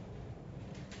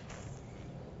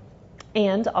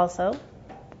 And also,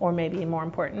 or maybe more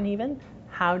important even,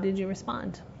 how did you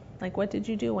respond? Like, what did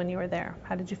you do when you were there?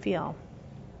 How did you feel?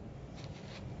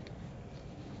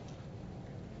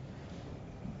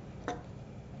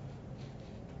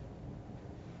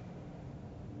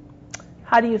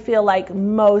 How do you feel like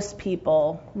most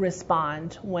people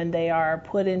respond when they are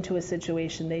put into a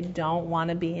situation they don't want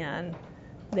to be in?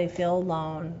 They feel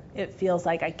alone. It feels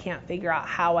like I can't figure out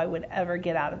how I would ever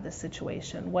get out of this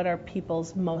situation. What are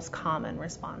people's most common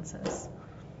responses?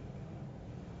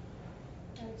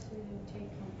 I would say to take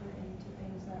comfort into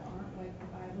things that aren't like the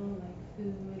Bible, like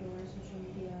food or social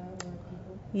media or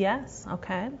people. Yes,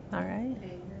 okay, all right.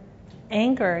 Anger.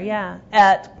 Anger, yeah.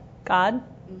 At God?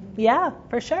 Mm-hmm. Yeah,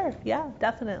 for sure. Yeah,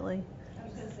 definitely. I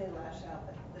was going to say lash out,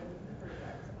 but the first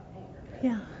part is about anger, right?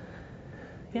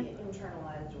 Yeah. Be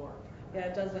internalized or... Yeah,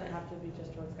 it doesn't have to be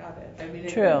just towards God. I mean,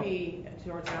 it True. could be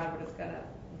towards God, but it's gonna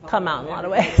come out in a lot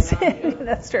of ways.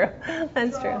 That's true.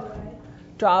 That's true.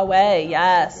 Draw away.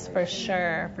 Yes, for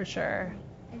sure. For sure.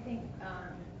 I think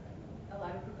a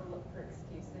lot of people look for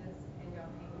excuses and don't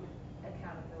take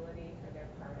accountability for their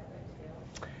part of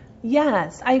it too.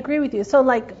 Yes, I agree with you. So,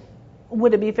 like,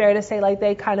 would it be fair to say, like,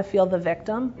 they kind of feel the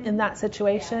victim in that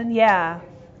situation? Yeah.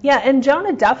 Yeah, and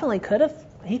Jonah definitely could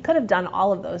have done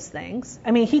all of those things. I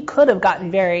mean, he could have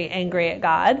gotten very angry at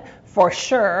God, for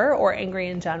sure, or angry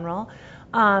in general.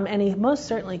 And he most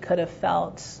certainly could have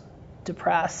felt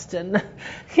depressed. And,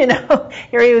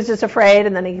 here he was just afraid,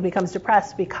 and then he becomes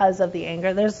depressed because of the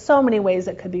anger. There's so many ways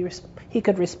it could be he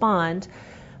could respond.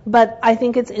 But I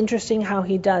think it's interesting how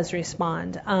he does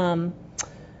respond.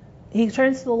 He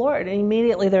turns to the Lord, and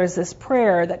immediately there's this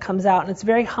prayer that comes out, and it's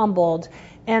very humbled.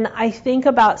 And I think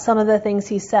about some of the things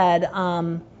he said.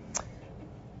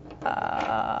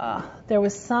 There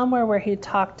was somewhere where he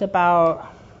talked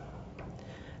about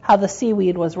how the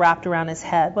seaweed was wrapped around his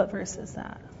head. What verse is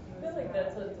that? I feel like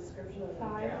that's a description of him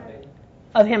drowning.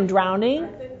 Of him drowning? I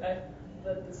think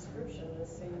the description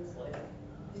just seems like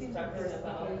he's talking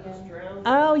about just drowning.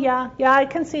 Oh, yeah. Yeah, I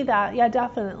can see that. Yeah,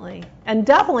 definitely. And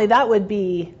definitely that would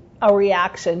be a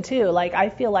reaction, too. Like, I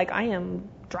feel like I am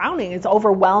drowning. It's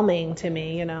overwhelming to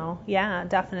me, Yeah,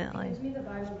 definitely. Gives me the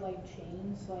vibe of, like,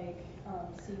 chains, like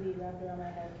seaweed wrapped around my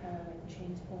head, kind of like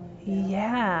chains pulling me down.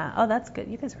 Yeah. Oh, that's good.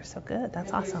 You guys are so good.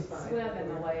 That's awesome. When you swim in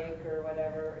the lake or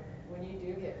whatever, when you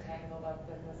do get tangled up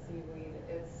in the seaweed,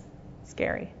 it's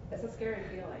Scary. a scary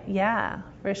feeling. Yeah,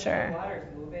 for The sure. water's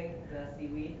moving, the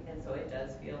seaweed, and so it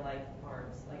does feel like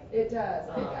arms. Like It does.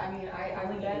 Um, I've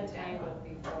pulling been you down. tangled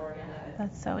before. Yeah.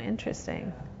 That's so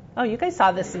interesting. Oh, you guys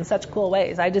saw this in such cool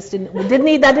ways. I just didn't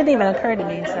even occur to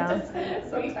me. So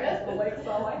Sometimes the lake's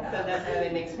all I So have. that's why they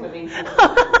make swimming pools.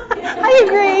 I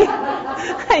agree.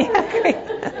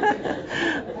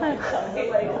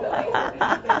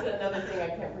 There's another thing I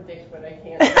can't predict, but I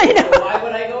can't. I know. So why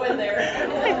would I go in there?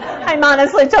 I'm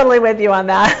honestly totally with you on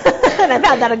that. And I've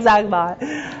had that exact thought.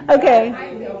 Okay.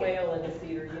 I see a whale in a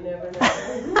cedar, you never know.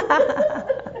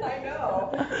 I know.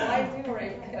 Well, I do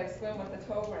ring because I swim with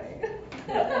the toe ring.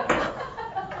 To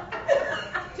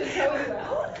tow you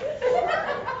out?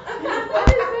 What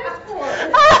is that for?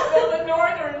 So the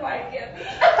northern might get me.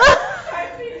 I'm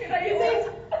thinking,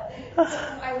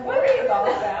 I worry about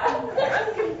that.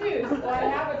 I'm confused. Well, I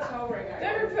have a toe ring.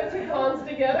 Never put two ponds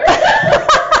together.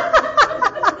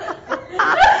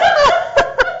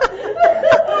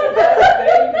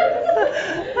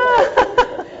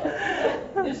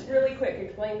 Just really quick,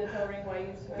 explain the toe ring, why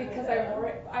you swim. Because I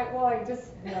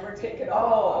just never take it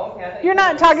off. Oh, okay. I thought You're you not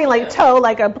meant talking like swim. tow,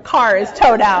 like a car is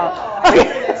towed out. No, I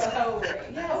have a toe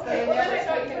ring. Yes, Okay, well, then I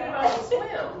thought you put it on to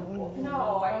swim. No,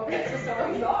 it's just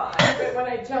always on. But when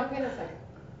I jump in, it's like,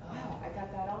 oh, I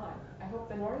got that on. I hope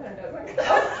the northern doesn't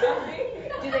come.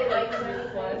 Do they like swimming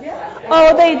clubs? Yeah.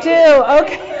 Oh, they do.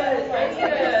 Okay.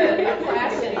 I did a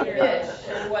class in fish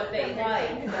and what they like.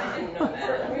 I didn't know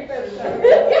that. We better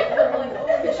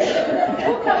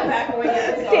We'll come back when we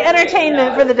get this The all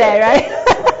entertainment for the day, right?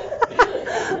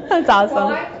 That's awesome. Well,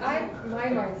 my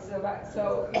mind's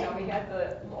so we had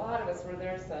a lot of us were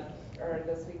there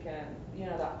this weekend,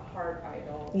 the heart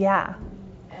idol. Yeah.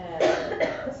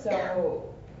 And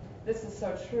so this is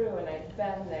so true, and I've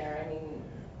been there. I mean,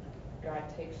 God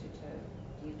takes you to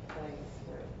a deep place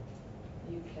where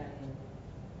you can,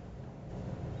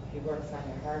 He works on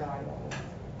your heart idols.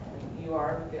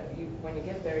 When you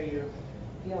get there, you're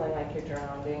feeling like you're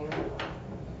drowning.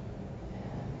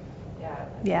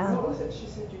 Yeah. What was it? She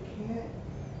said you can't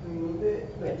remove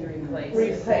it, but To replace.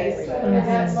 Replace it. Mhm. And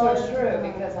that's so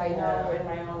true, because I know in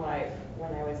my own life,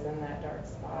 when I was in that dark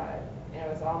spot, and it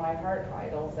was all my heart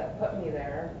idols that put me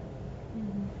there,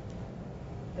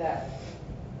 that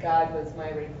God was my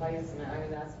replacement. I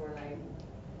mean, that's where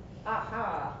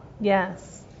aha.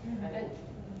 Yes. And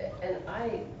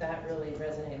that really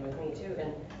resonated with me too.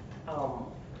 And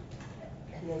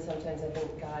then sometimes I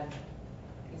think God,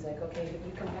 He's like, okay,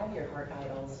 you can have your heart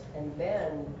idols, and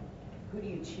then who do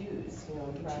you choose?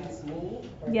 You choose me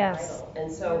or the Yes. idol.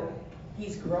 And so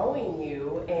He's growing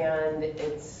you, and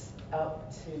it's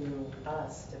up to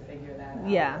us to figure that out.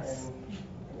 Yes. And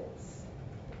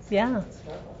it's Yeah. a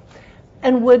struggle.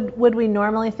 And would we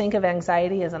normally think of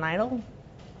anxiety as an idol?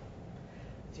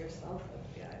 It's yourself that's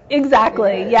the idol.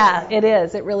 Exactly. Yeah, it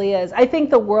is. It really is. I think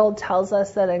the world tells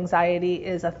us that anxiety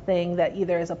is a thing that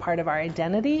either is a part of our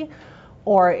identity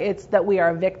or it's that we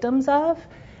are victims of.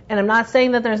 And I'm not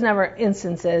saying that there's never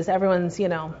instances. Everyone's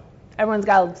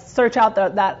got to search out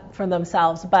that for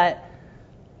themselves. But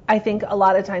I think a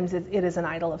lot of times it is an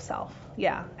idol of self.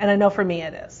 Yeah. And I know for me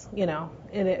it is,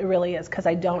 it really is, because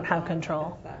I don't have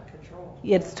control. It's that control.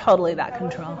 It's totally that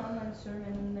control. I watched an online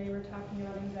sermon and they were talking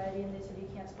about anxiety and they said you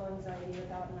can't spell anxiety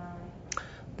without an I.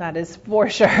 That is for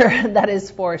sure. That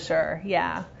is for sure.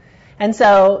 Yeah. And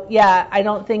so, yeah, I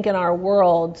don't think in our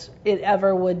world it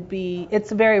ever would be,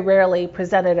 it's very rarely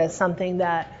presented as something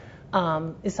that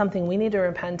is something we need to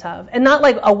repent of. And not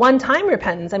like a one-time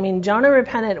repentance. I mean, Jonah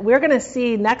repented. We're going to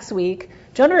see next week,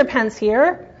 Jonah repents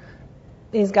here.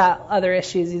 He's got other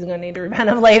issues he's going to need to repent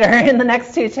of later in the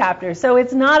next 2 chapters. So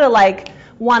it's not a like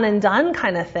one and done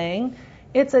kind of thing.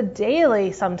 It's a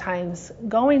daily sometimes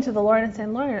going to the Lord and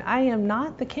saying, Lord, I am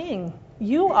not the king.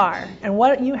 You are. And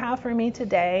what you have for me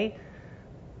today,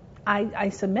 I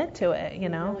submit to it, You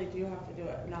really do have to do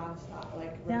it nonstop,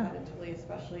 like repetitively,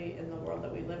 especially in the world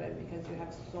that we live in, because you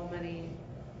have so many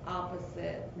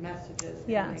opposite messages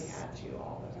coming at you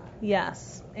all the time.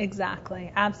 Yes,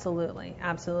 exactly. Absolutely.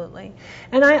 Absolutely.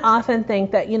 And I often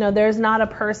think that, there's not a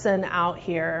person out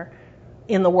here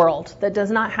in the world that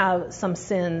does not have some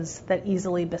sins that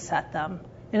easily beset them.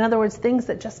 In other words, things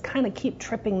that just kind of keep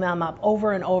tripping them up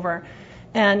over and over.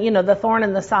 And, the thorn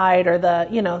in the side or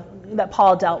the, that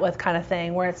Paul dealt with kind of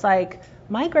thing, where it's like,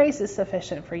 my grace is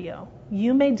sufficient for you.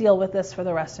 You may deal with this for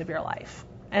the rest of your life.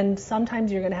 And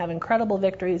sometimes you're going to have incredible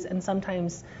victories, and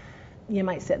sometimes you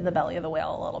might sit in the belly of the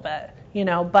whale a little bit,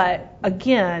 But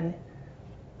again,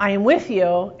 I am with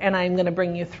you, and I'm going to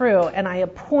bring you through, and I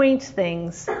appoint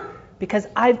things because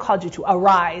I've called you to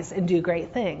arise and do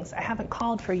great things. I haven't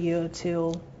called for you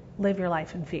to live your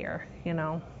life in fear, So. I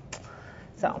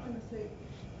was going to say,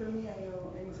 for me, I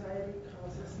know anxiety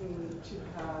causes me to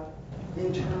have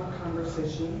internal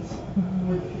conversations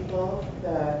with people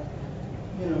that,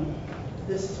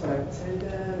 this is what I would say to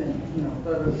them, and,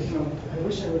 but, I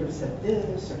wish I would have said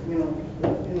this, or,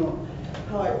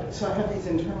 so I have these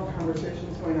internal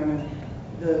conversations going on, and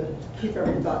the keep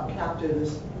every thought captive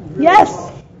is really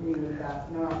helpful for me with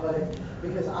that, not let it,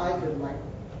 because I could,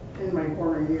 in my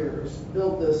former years,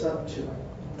 build this up to,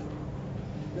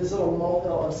 this little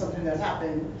molehill of something that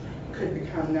happened could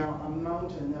become now a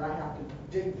mountain that I have to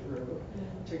dig through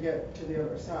to get to the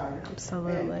other side.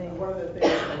 Absolutely. And one of the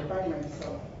things that I find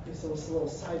myself is those little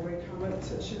sideway comments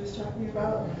that she was talking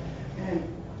about. And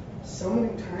so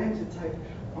many times it's like,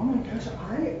 oh my gosh,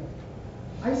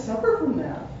 I suffer from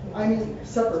that. I mean,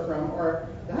 or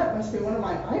that must be one of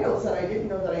my idols that I didn't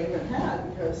know that I even had,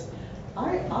 because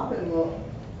I often will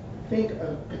think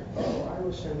of, oh, I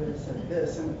wish I would have said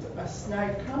this, and a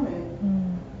snide comment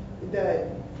that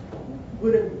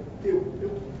would have,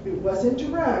 it wasn't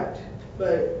direct,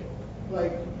 but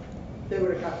they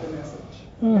would have got the message.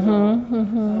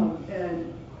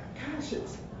 And gosh,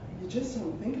 you just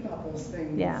don't think about those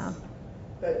things. Yeah.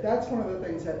 But that's one of the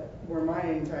things where my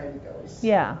anxiety goes.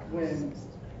 Yeah. When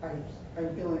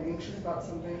I'm feeling anxious about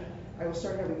something, I will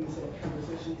start having these little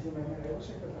conversations in my head. I wish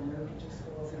I could remember just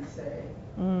go up and say,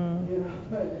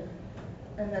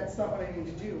 and that's not what I need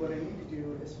to do. What I need to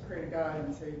do is pray to God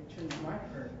and say, change my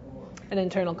heart, Lord. An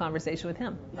internal conversation with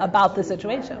Him about the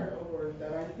situation. My heart, Lord,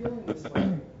 that I'm feeling this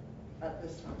way at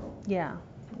this time. Yeah.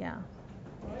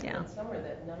 Well, I read somewhere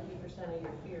that 90% of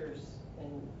your fears can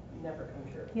never come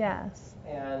true. Yes.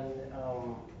 And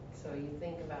so you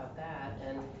think about that,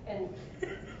 and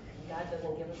God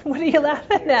doesn't give us. What are you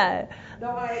laughing at? No,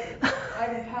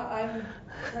 I'm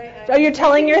right. Oh, you're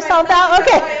telling yourself that?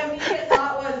 Okay. My immediate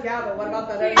thought was, but what about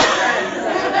the 90%?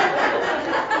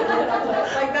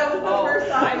 That was the first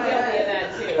thought. I'm guilty of that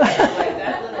too.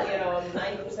 That little,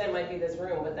 90% might be this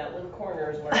room, but that little corner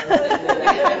is where I'm sitting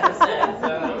at 10%. So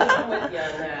I'm with you on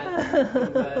that.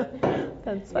 But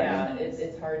that's funny. Yeah,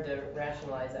 it's hard to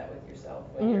rationalize that with yourself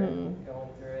when you're going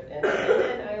through it. And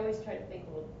then I always try to think,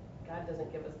 well, God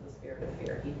doesn't give us the spirit of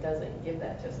fear. He doesn't give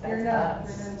that to us. That's us. You're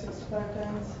not just 5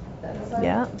 times.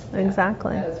 Yeah,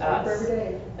 exactly. That's us. Every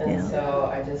day. And so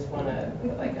I just want to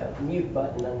put a mute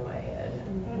button on my head.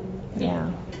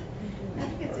 Yeah. I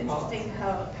think it's interesting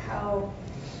how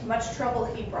much trouble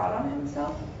he brought on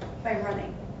himself by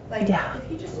running. If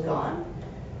he just gone.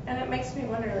 And it makes me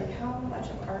wonder, how much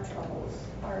of our troubles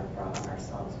are brought on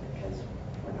ourselves because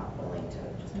we're not willing to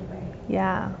just obey.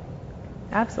 Yeah.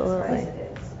 Absolutely. As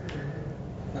it is.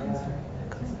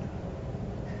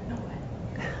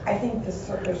 I think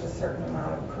there's a certain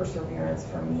amount of perseverance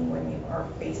for me when you are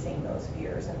facing those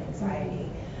fears and anxiety.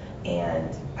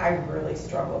 And I really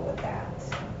struggle with that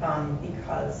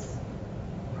because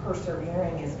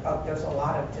persevering there's a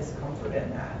lot of discomfort in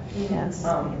that. Yes.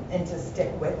 And to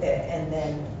stick with it, and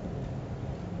then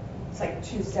it's like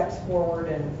 2 steps forward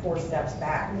and 4 steps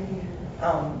back.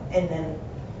 And then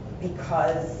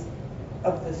because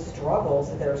of the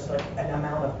struggles, there's like an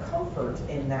amount of comfort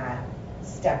in that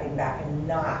stepping back and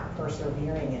not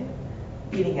persevering and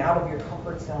getting out of your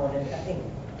comfort zone. And I think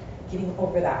getting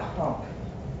over that hump.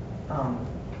 I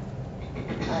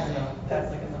don't know.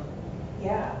 That's like enough.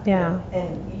 Yeah. Yeah.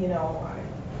 And you know,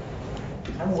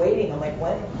 I'm waiting. I'm like,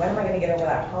 when am I going to get over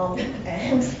that hump?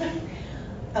 And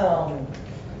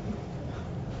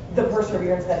the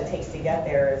perseverance that it takes to get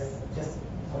there is just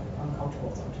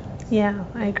uncomfortable sometimes. Yeah,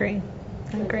 I agree.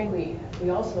 We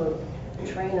also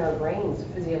train our brains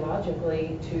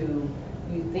physiologically to,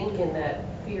 you think in that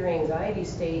fear anxiety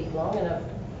state long enough,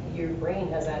 your brain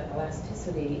has that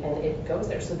elasticity and it goes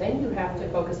there. So then you have to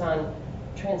focus on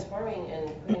transforming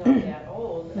and putting on that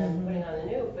old and putting on the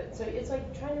new. But so it's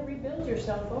like trying to rebuild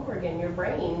yourself over again, your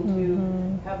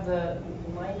brain to have the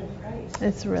mind of Christ.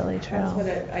 It's really true. That's what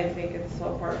I think it's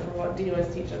so important for what Dean was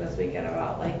teaching this weekend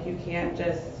about. Like, you can't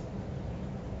just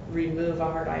remove a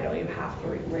hard idol, you have to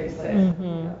replace it.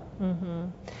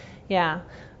 Yeah.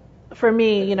 For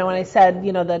me, you know, when I said,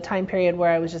 you know, the time period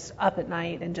where I was just up at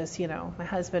night and just, you know, my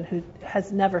husband, who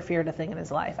has never feared a thing in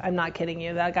his life. I'm not kidding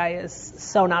you. That guy is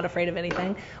so not afraid of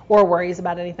anything or worries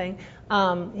about anything.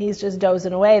 He's just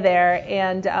dozing away there.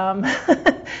 And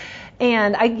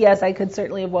and I could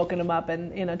certainly have woken him up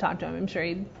and, you know, talked to him. I'm sure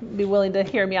he'd be willing to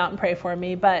hear me out and pray for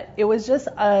me. But it was just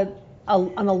an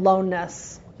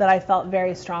aloneness that I felt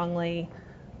very strongly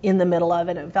in the middle of,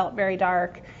 and it felt very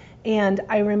dark. And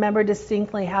I remember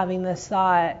distinctly having this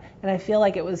thought, and I feel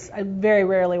like it was, very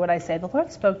rarely would I say, the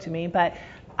Lord spoke to me, but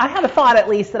I had a thought at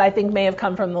least that I think may have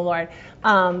come from the Lord,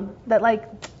 that like,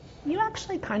 you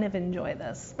actually kind of enjoy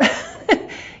this.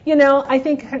 You know, I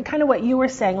think kind of what you were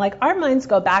saying, like our minds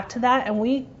go back to that, and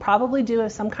we probably do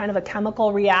have some kind of a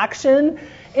chemical reaction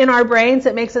in our brains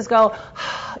that makes us go,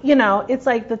 you know, it's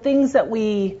like the things that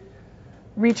we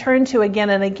return to again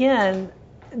and again,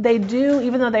 they do,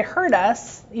 even though they hurt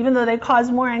us, even though they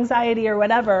cause more anxiety or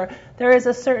whatever, there is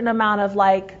a certain amount of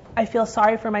like, I feel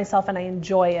sorry for myself and I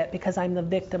enjoy it because I'm the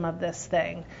victim of this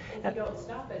thing. If you don't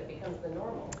stop it, it becomes the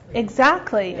normal.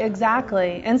 Exactly.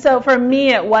 And so for me,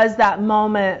 it was that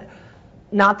moment,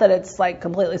 not that it's like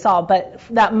completely solved, but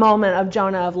that moment of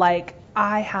Jonah of like,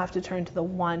 I have to turn to the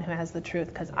one who has the truth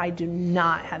because I do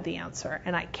not have the answer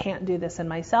and I can't do this in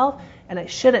myself and I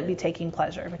shouldn't be taking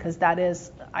pleasure because that is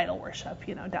idol worship,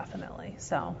 you know, definitely.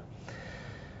 So,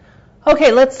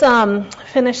 okay, let's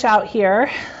finish out here.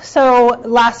 So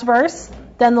last verse,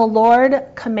 then the Lord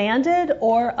commanded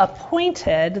or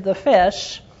appointed the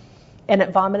fish and it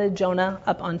vomited Jonah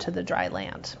up onto the dry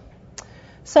land.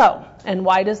 So, and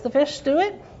why does the fish do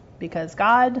it? Because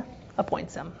God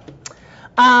appoints him.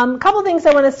 Couple things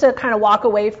I want us to kind of walk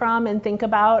away from and think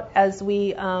about as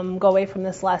we go away from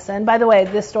this lesson. By the way,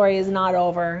 this story is not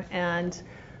over, and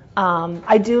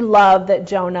I do love that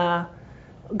Jonah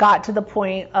got to the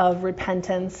point of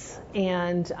repentance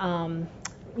and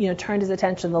you know, turned his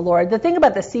attention to the Lord. The thing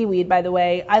about the seaweed, by the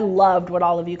way, I loved what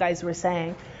all of you guys were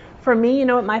saying. For me, you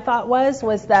know what my thought was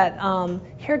that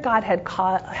here God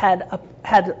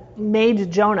had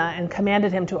made Jonah and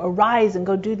commanded him to arise and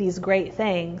go do these great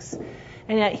things.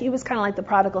 And yet he was kind of like the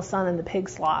prodigal son in the pig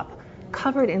slop,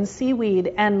 covered in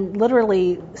seaweed and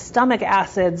literally stomach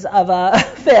acids of a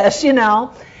fish, you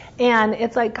know. And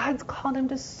it's like God's called him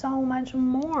to so much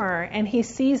more. And he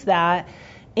sees that.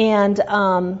 And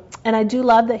I do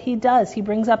love that he does. He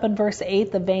brings up in verse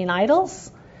 8 the vain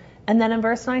idols. And then in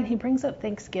verse 9, he brings up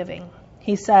thanksgiving.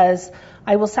 He says,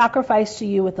 I will sacrifice to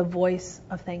you with a voice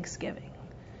of thanksgiving.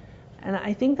 And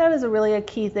I think that is a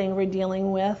key thing we're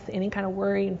dealing with. Any kind of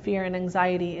worry and fear and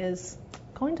anxiety is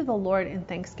going to the Lord in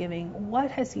thanksgiving. What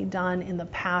has he done in the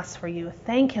past for you?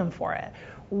 Thank him for it.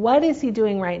 What is he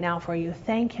doing right now for you?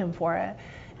 Thank him for it.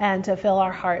 And to fill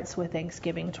our hearts with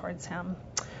thanksgiving towards him.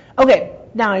 Okay,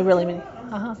 now I really mean,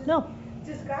 no.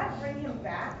 Does God bring him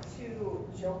back to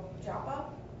Joppa?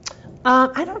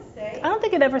 I don't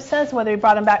think it ever says whether he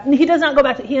brought him back. He does not go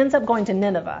back. He ends up going to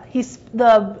Nineveh.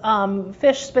 The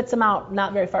fish spits him out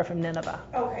not very far from Nineveh.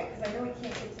 Okay, because I know he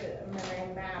can't get to a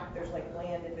marine map. There's like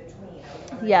land in between.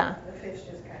 Yeah. The fish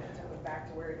just kind of took him back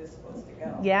to where he was supposed to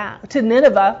go. Yeah, to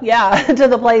Nineveh. Yeah, to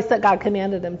the place that God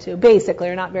commanded him to. Basically,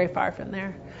 or not very far from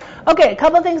there. Okay, a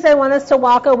couple things I want us to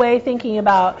walk away thinking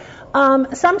about.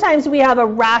 Sometimes we have a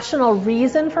rational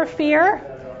reason for fear,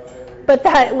 but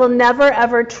that will never,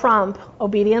 ever trump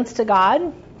obedience to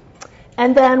God.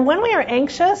 And then when we are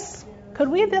anxious, could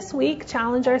we this week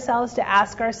challenge ourselves to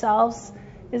ask ourselves,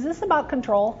 is this about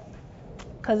control?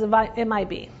 Because it might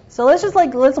be. So let's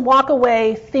walk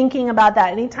away thinking about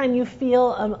that. Anytime you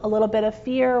feel a little bit of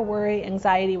fear, worry,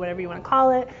 anxiety, whatever you want to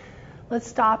call it, let's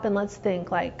stop and let's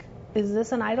think, like, is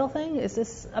this an idol thing? Is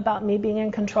this about me being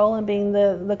in control and being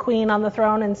the queen on the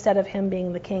throne instead of him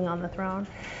being the king on the throne?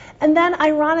 And then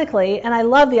ironically, and I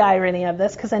love the irony of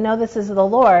this because I know this is the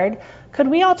Lord, could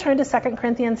we all turn to 2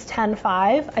 Corinthians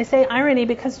 10:5? I say irony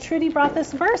because Trudy brought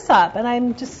this verse up, and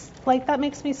I'm just like, that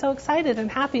makes me so excited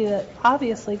and happy that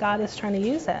obviously God is trying to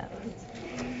use it.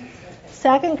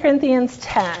 2 Corinthians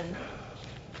 10.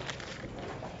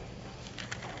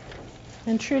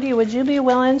 And Trudy, would you be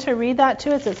willing to read that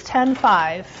to us? It's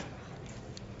 10:5.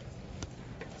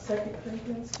 2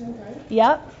 Corinthians 10:5?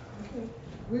 Yep. Okay.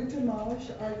 We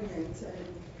demolish arguments and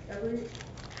every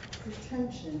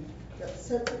pretension that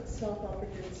sets itself up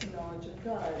against the knowledge of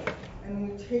God, and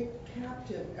we take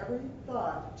captive every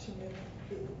thought to make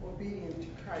it obedient to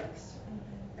Christ.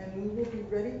 And we will be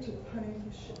ready to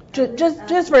punish.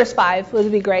 Just verse 5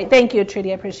 would be great. Thank you,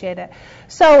 Trudy. I appreciate it.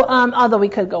 So, although we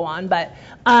could go on, but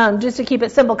just to keep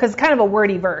it simple, because it's kind of a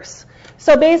wordy verse.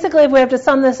 So basically, if we have to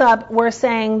sum this up, we're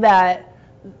saying that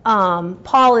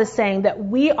Paul is saying that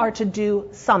we are to do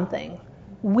something.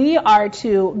 We are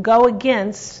to go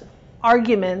against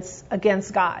arguments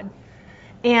against God.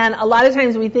 And a lot of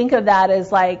times we think of that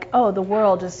as like, oh, the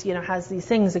world just, has these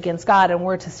things against God and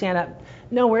we're to stand up.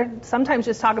 No, we're sometimes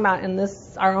just talking about in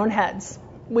our own heads.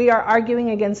 We are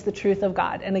arguing against the truth of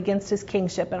God and against his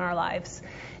kingship in our lives.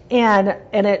 And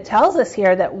it tells us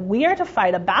here that we are to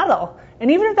fight a battle. And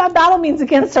even if that battle means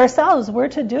against ourselves, we're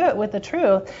to do it with the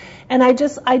truth. And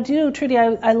Trudy,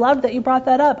 I love that you brought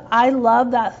that up. I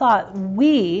love that thought.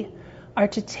 We are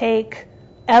to take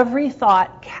every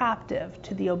thought captive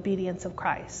to the obedience of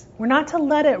Christ. We're not to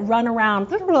let it run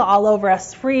around all over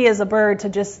us, free as a bird, to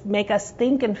just make us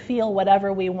think and feel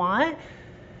whatever we want.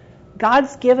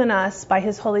 God's given us, by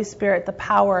his Holy Spirit, the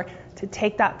power to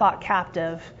take that thought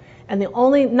captive, and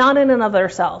not in and of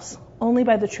ourselves, only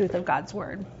by the truth of God's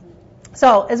word.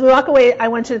 So as we walk away, I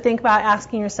want you to think about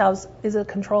asking yourselves, is it a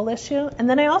control issue? And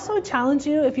then I also would challenge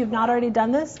you, if you've not already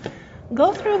done this,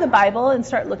 go through the Bible and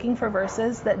start looking for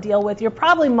verses that deal with, you're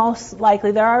probably most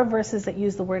likely, there are verses that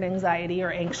use the word anxiety or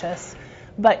anxious,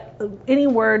 but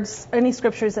any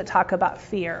scriptures that talk about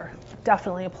fear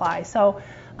definitely apply. So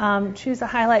choose a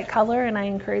highlight color, and I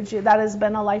encourage you, that has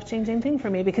been a life-changing thing for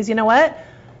me, because you know what?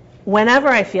 Whenever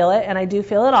I feel it, and I do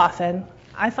feel it often,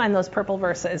 I find those purple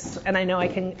verses, and I know I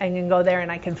can go there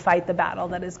and I can fight the battle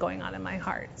that is going on in my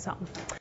heart. So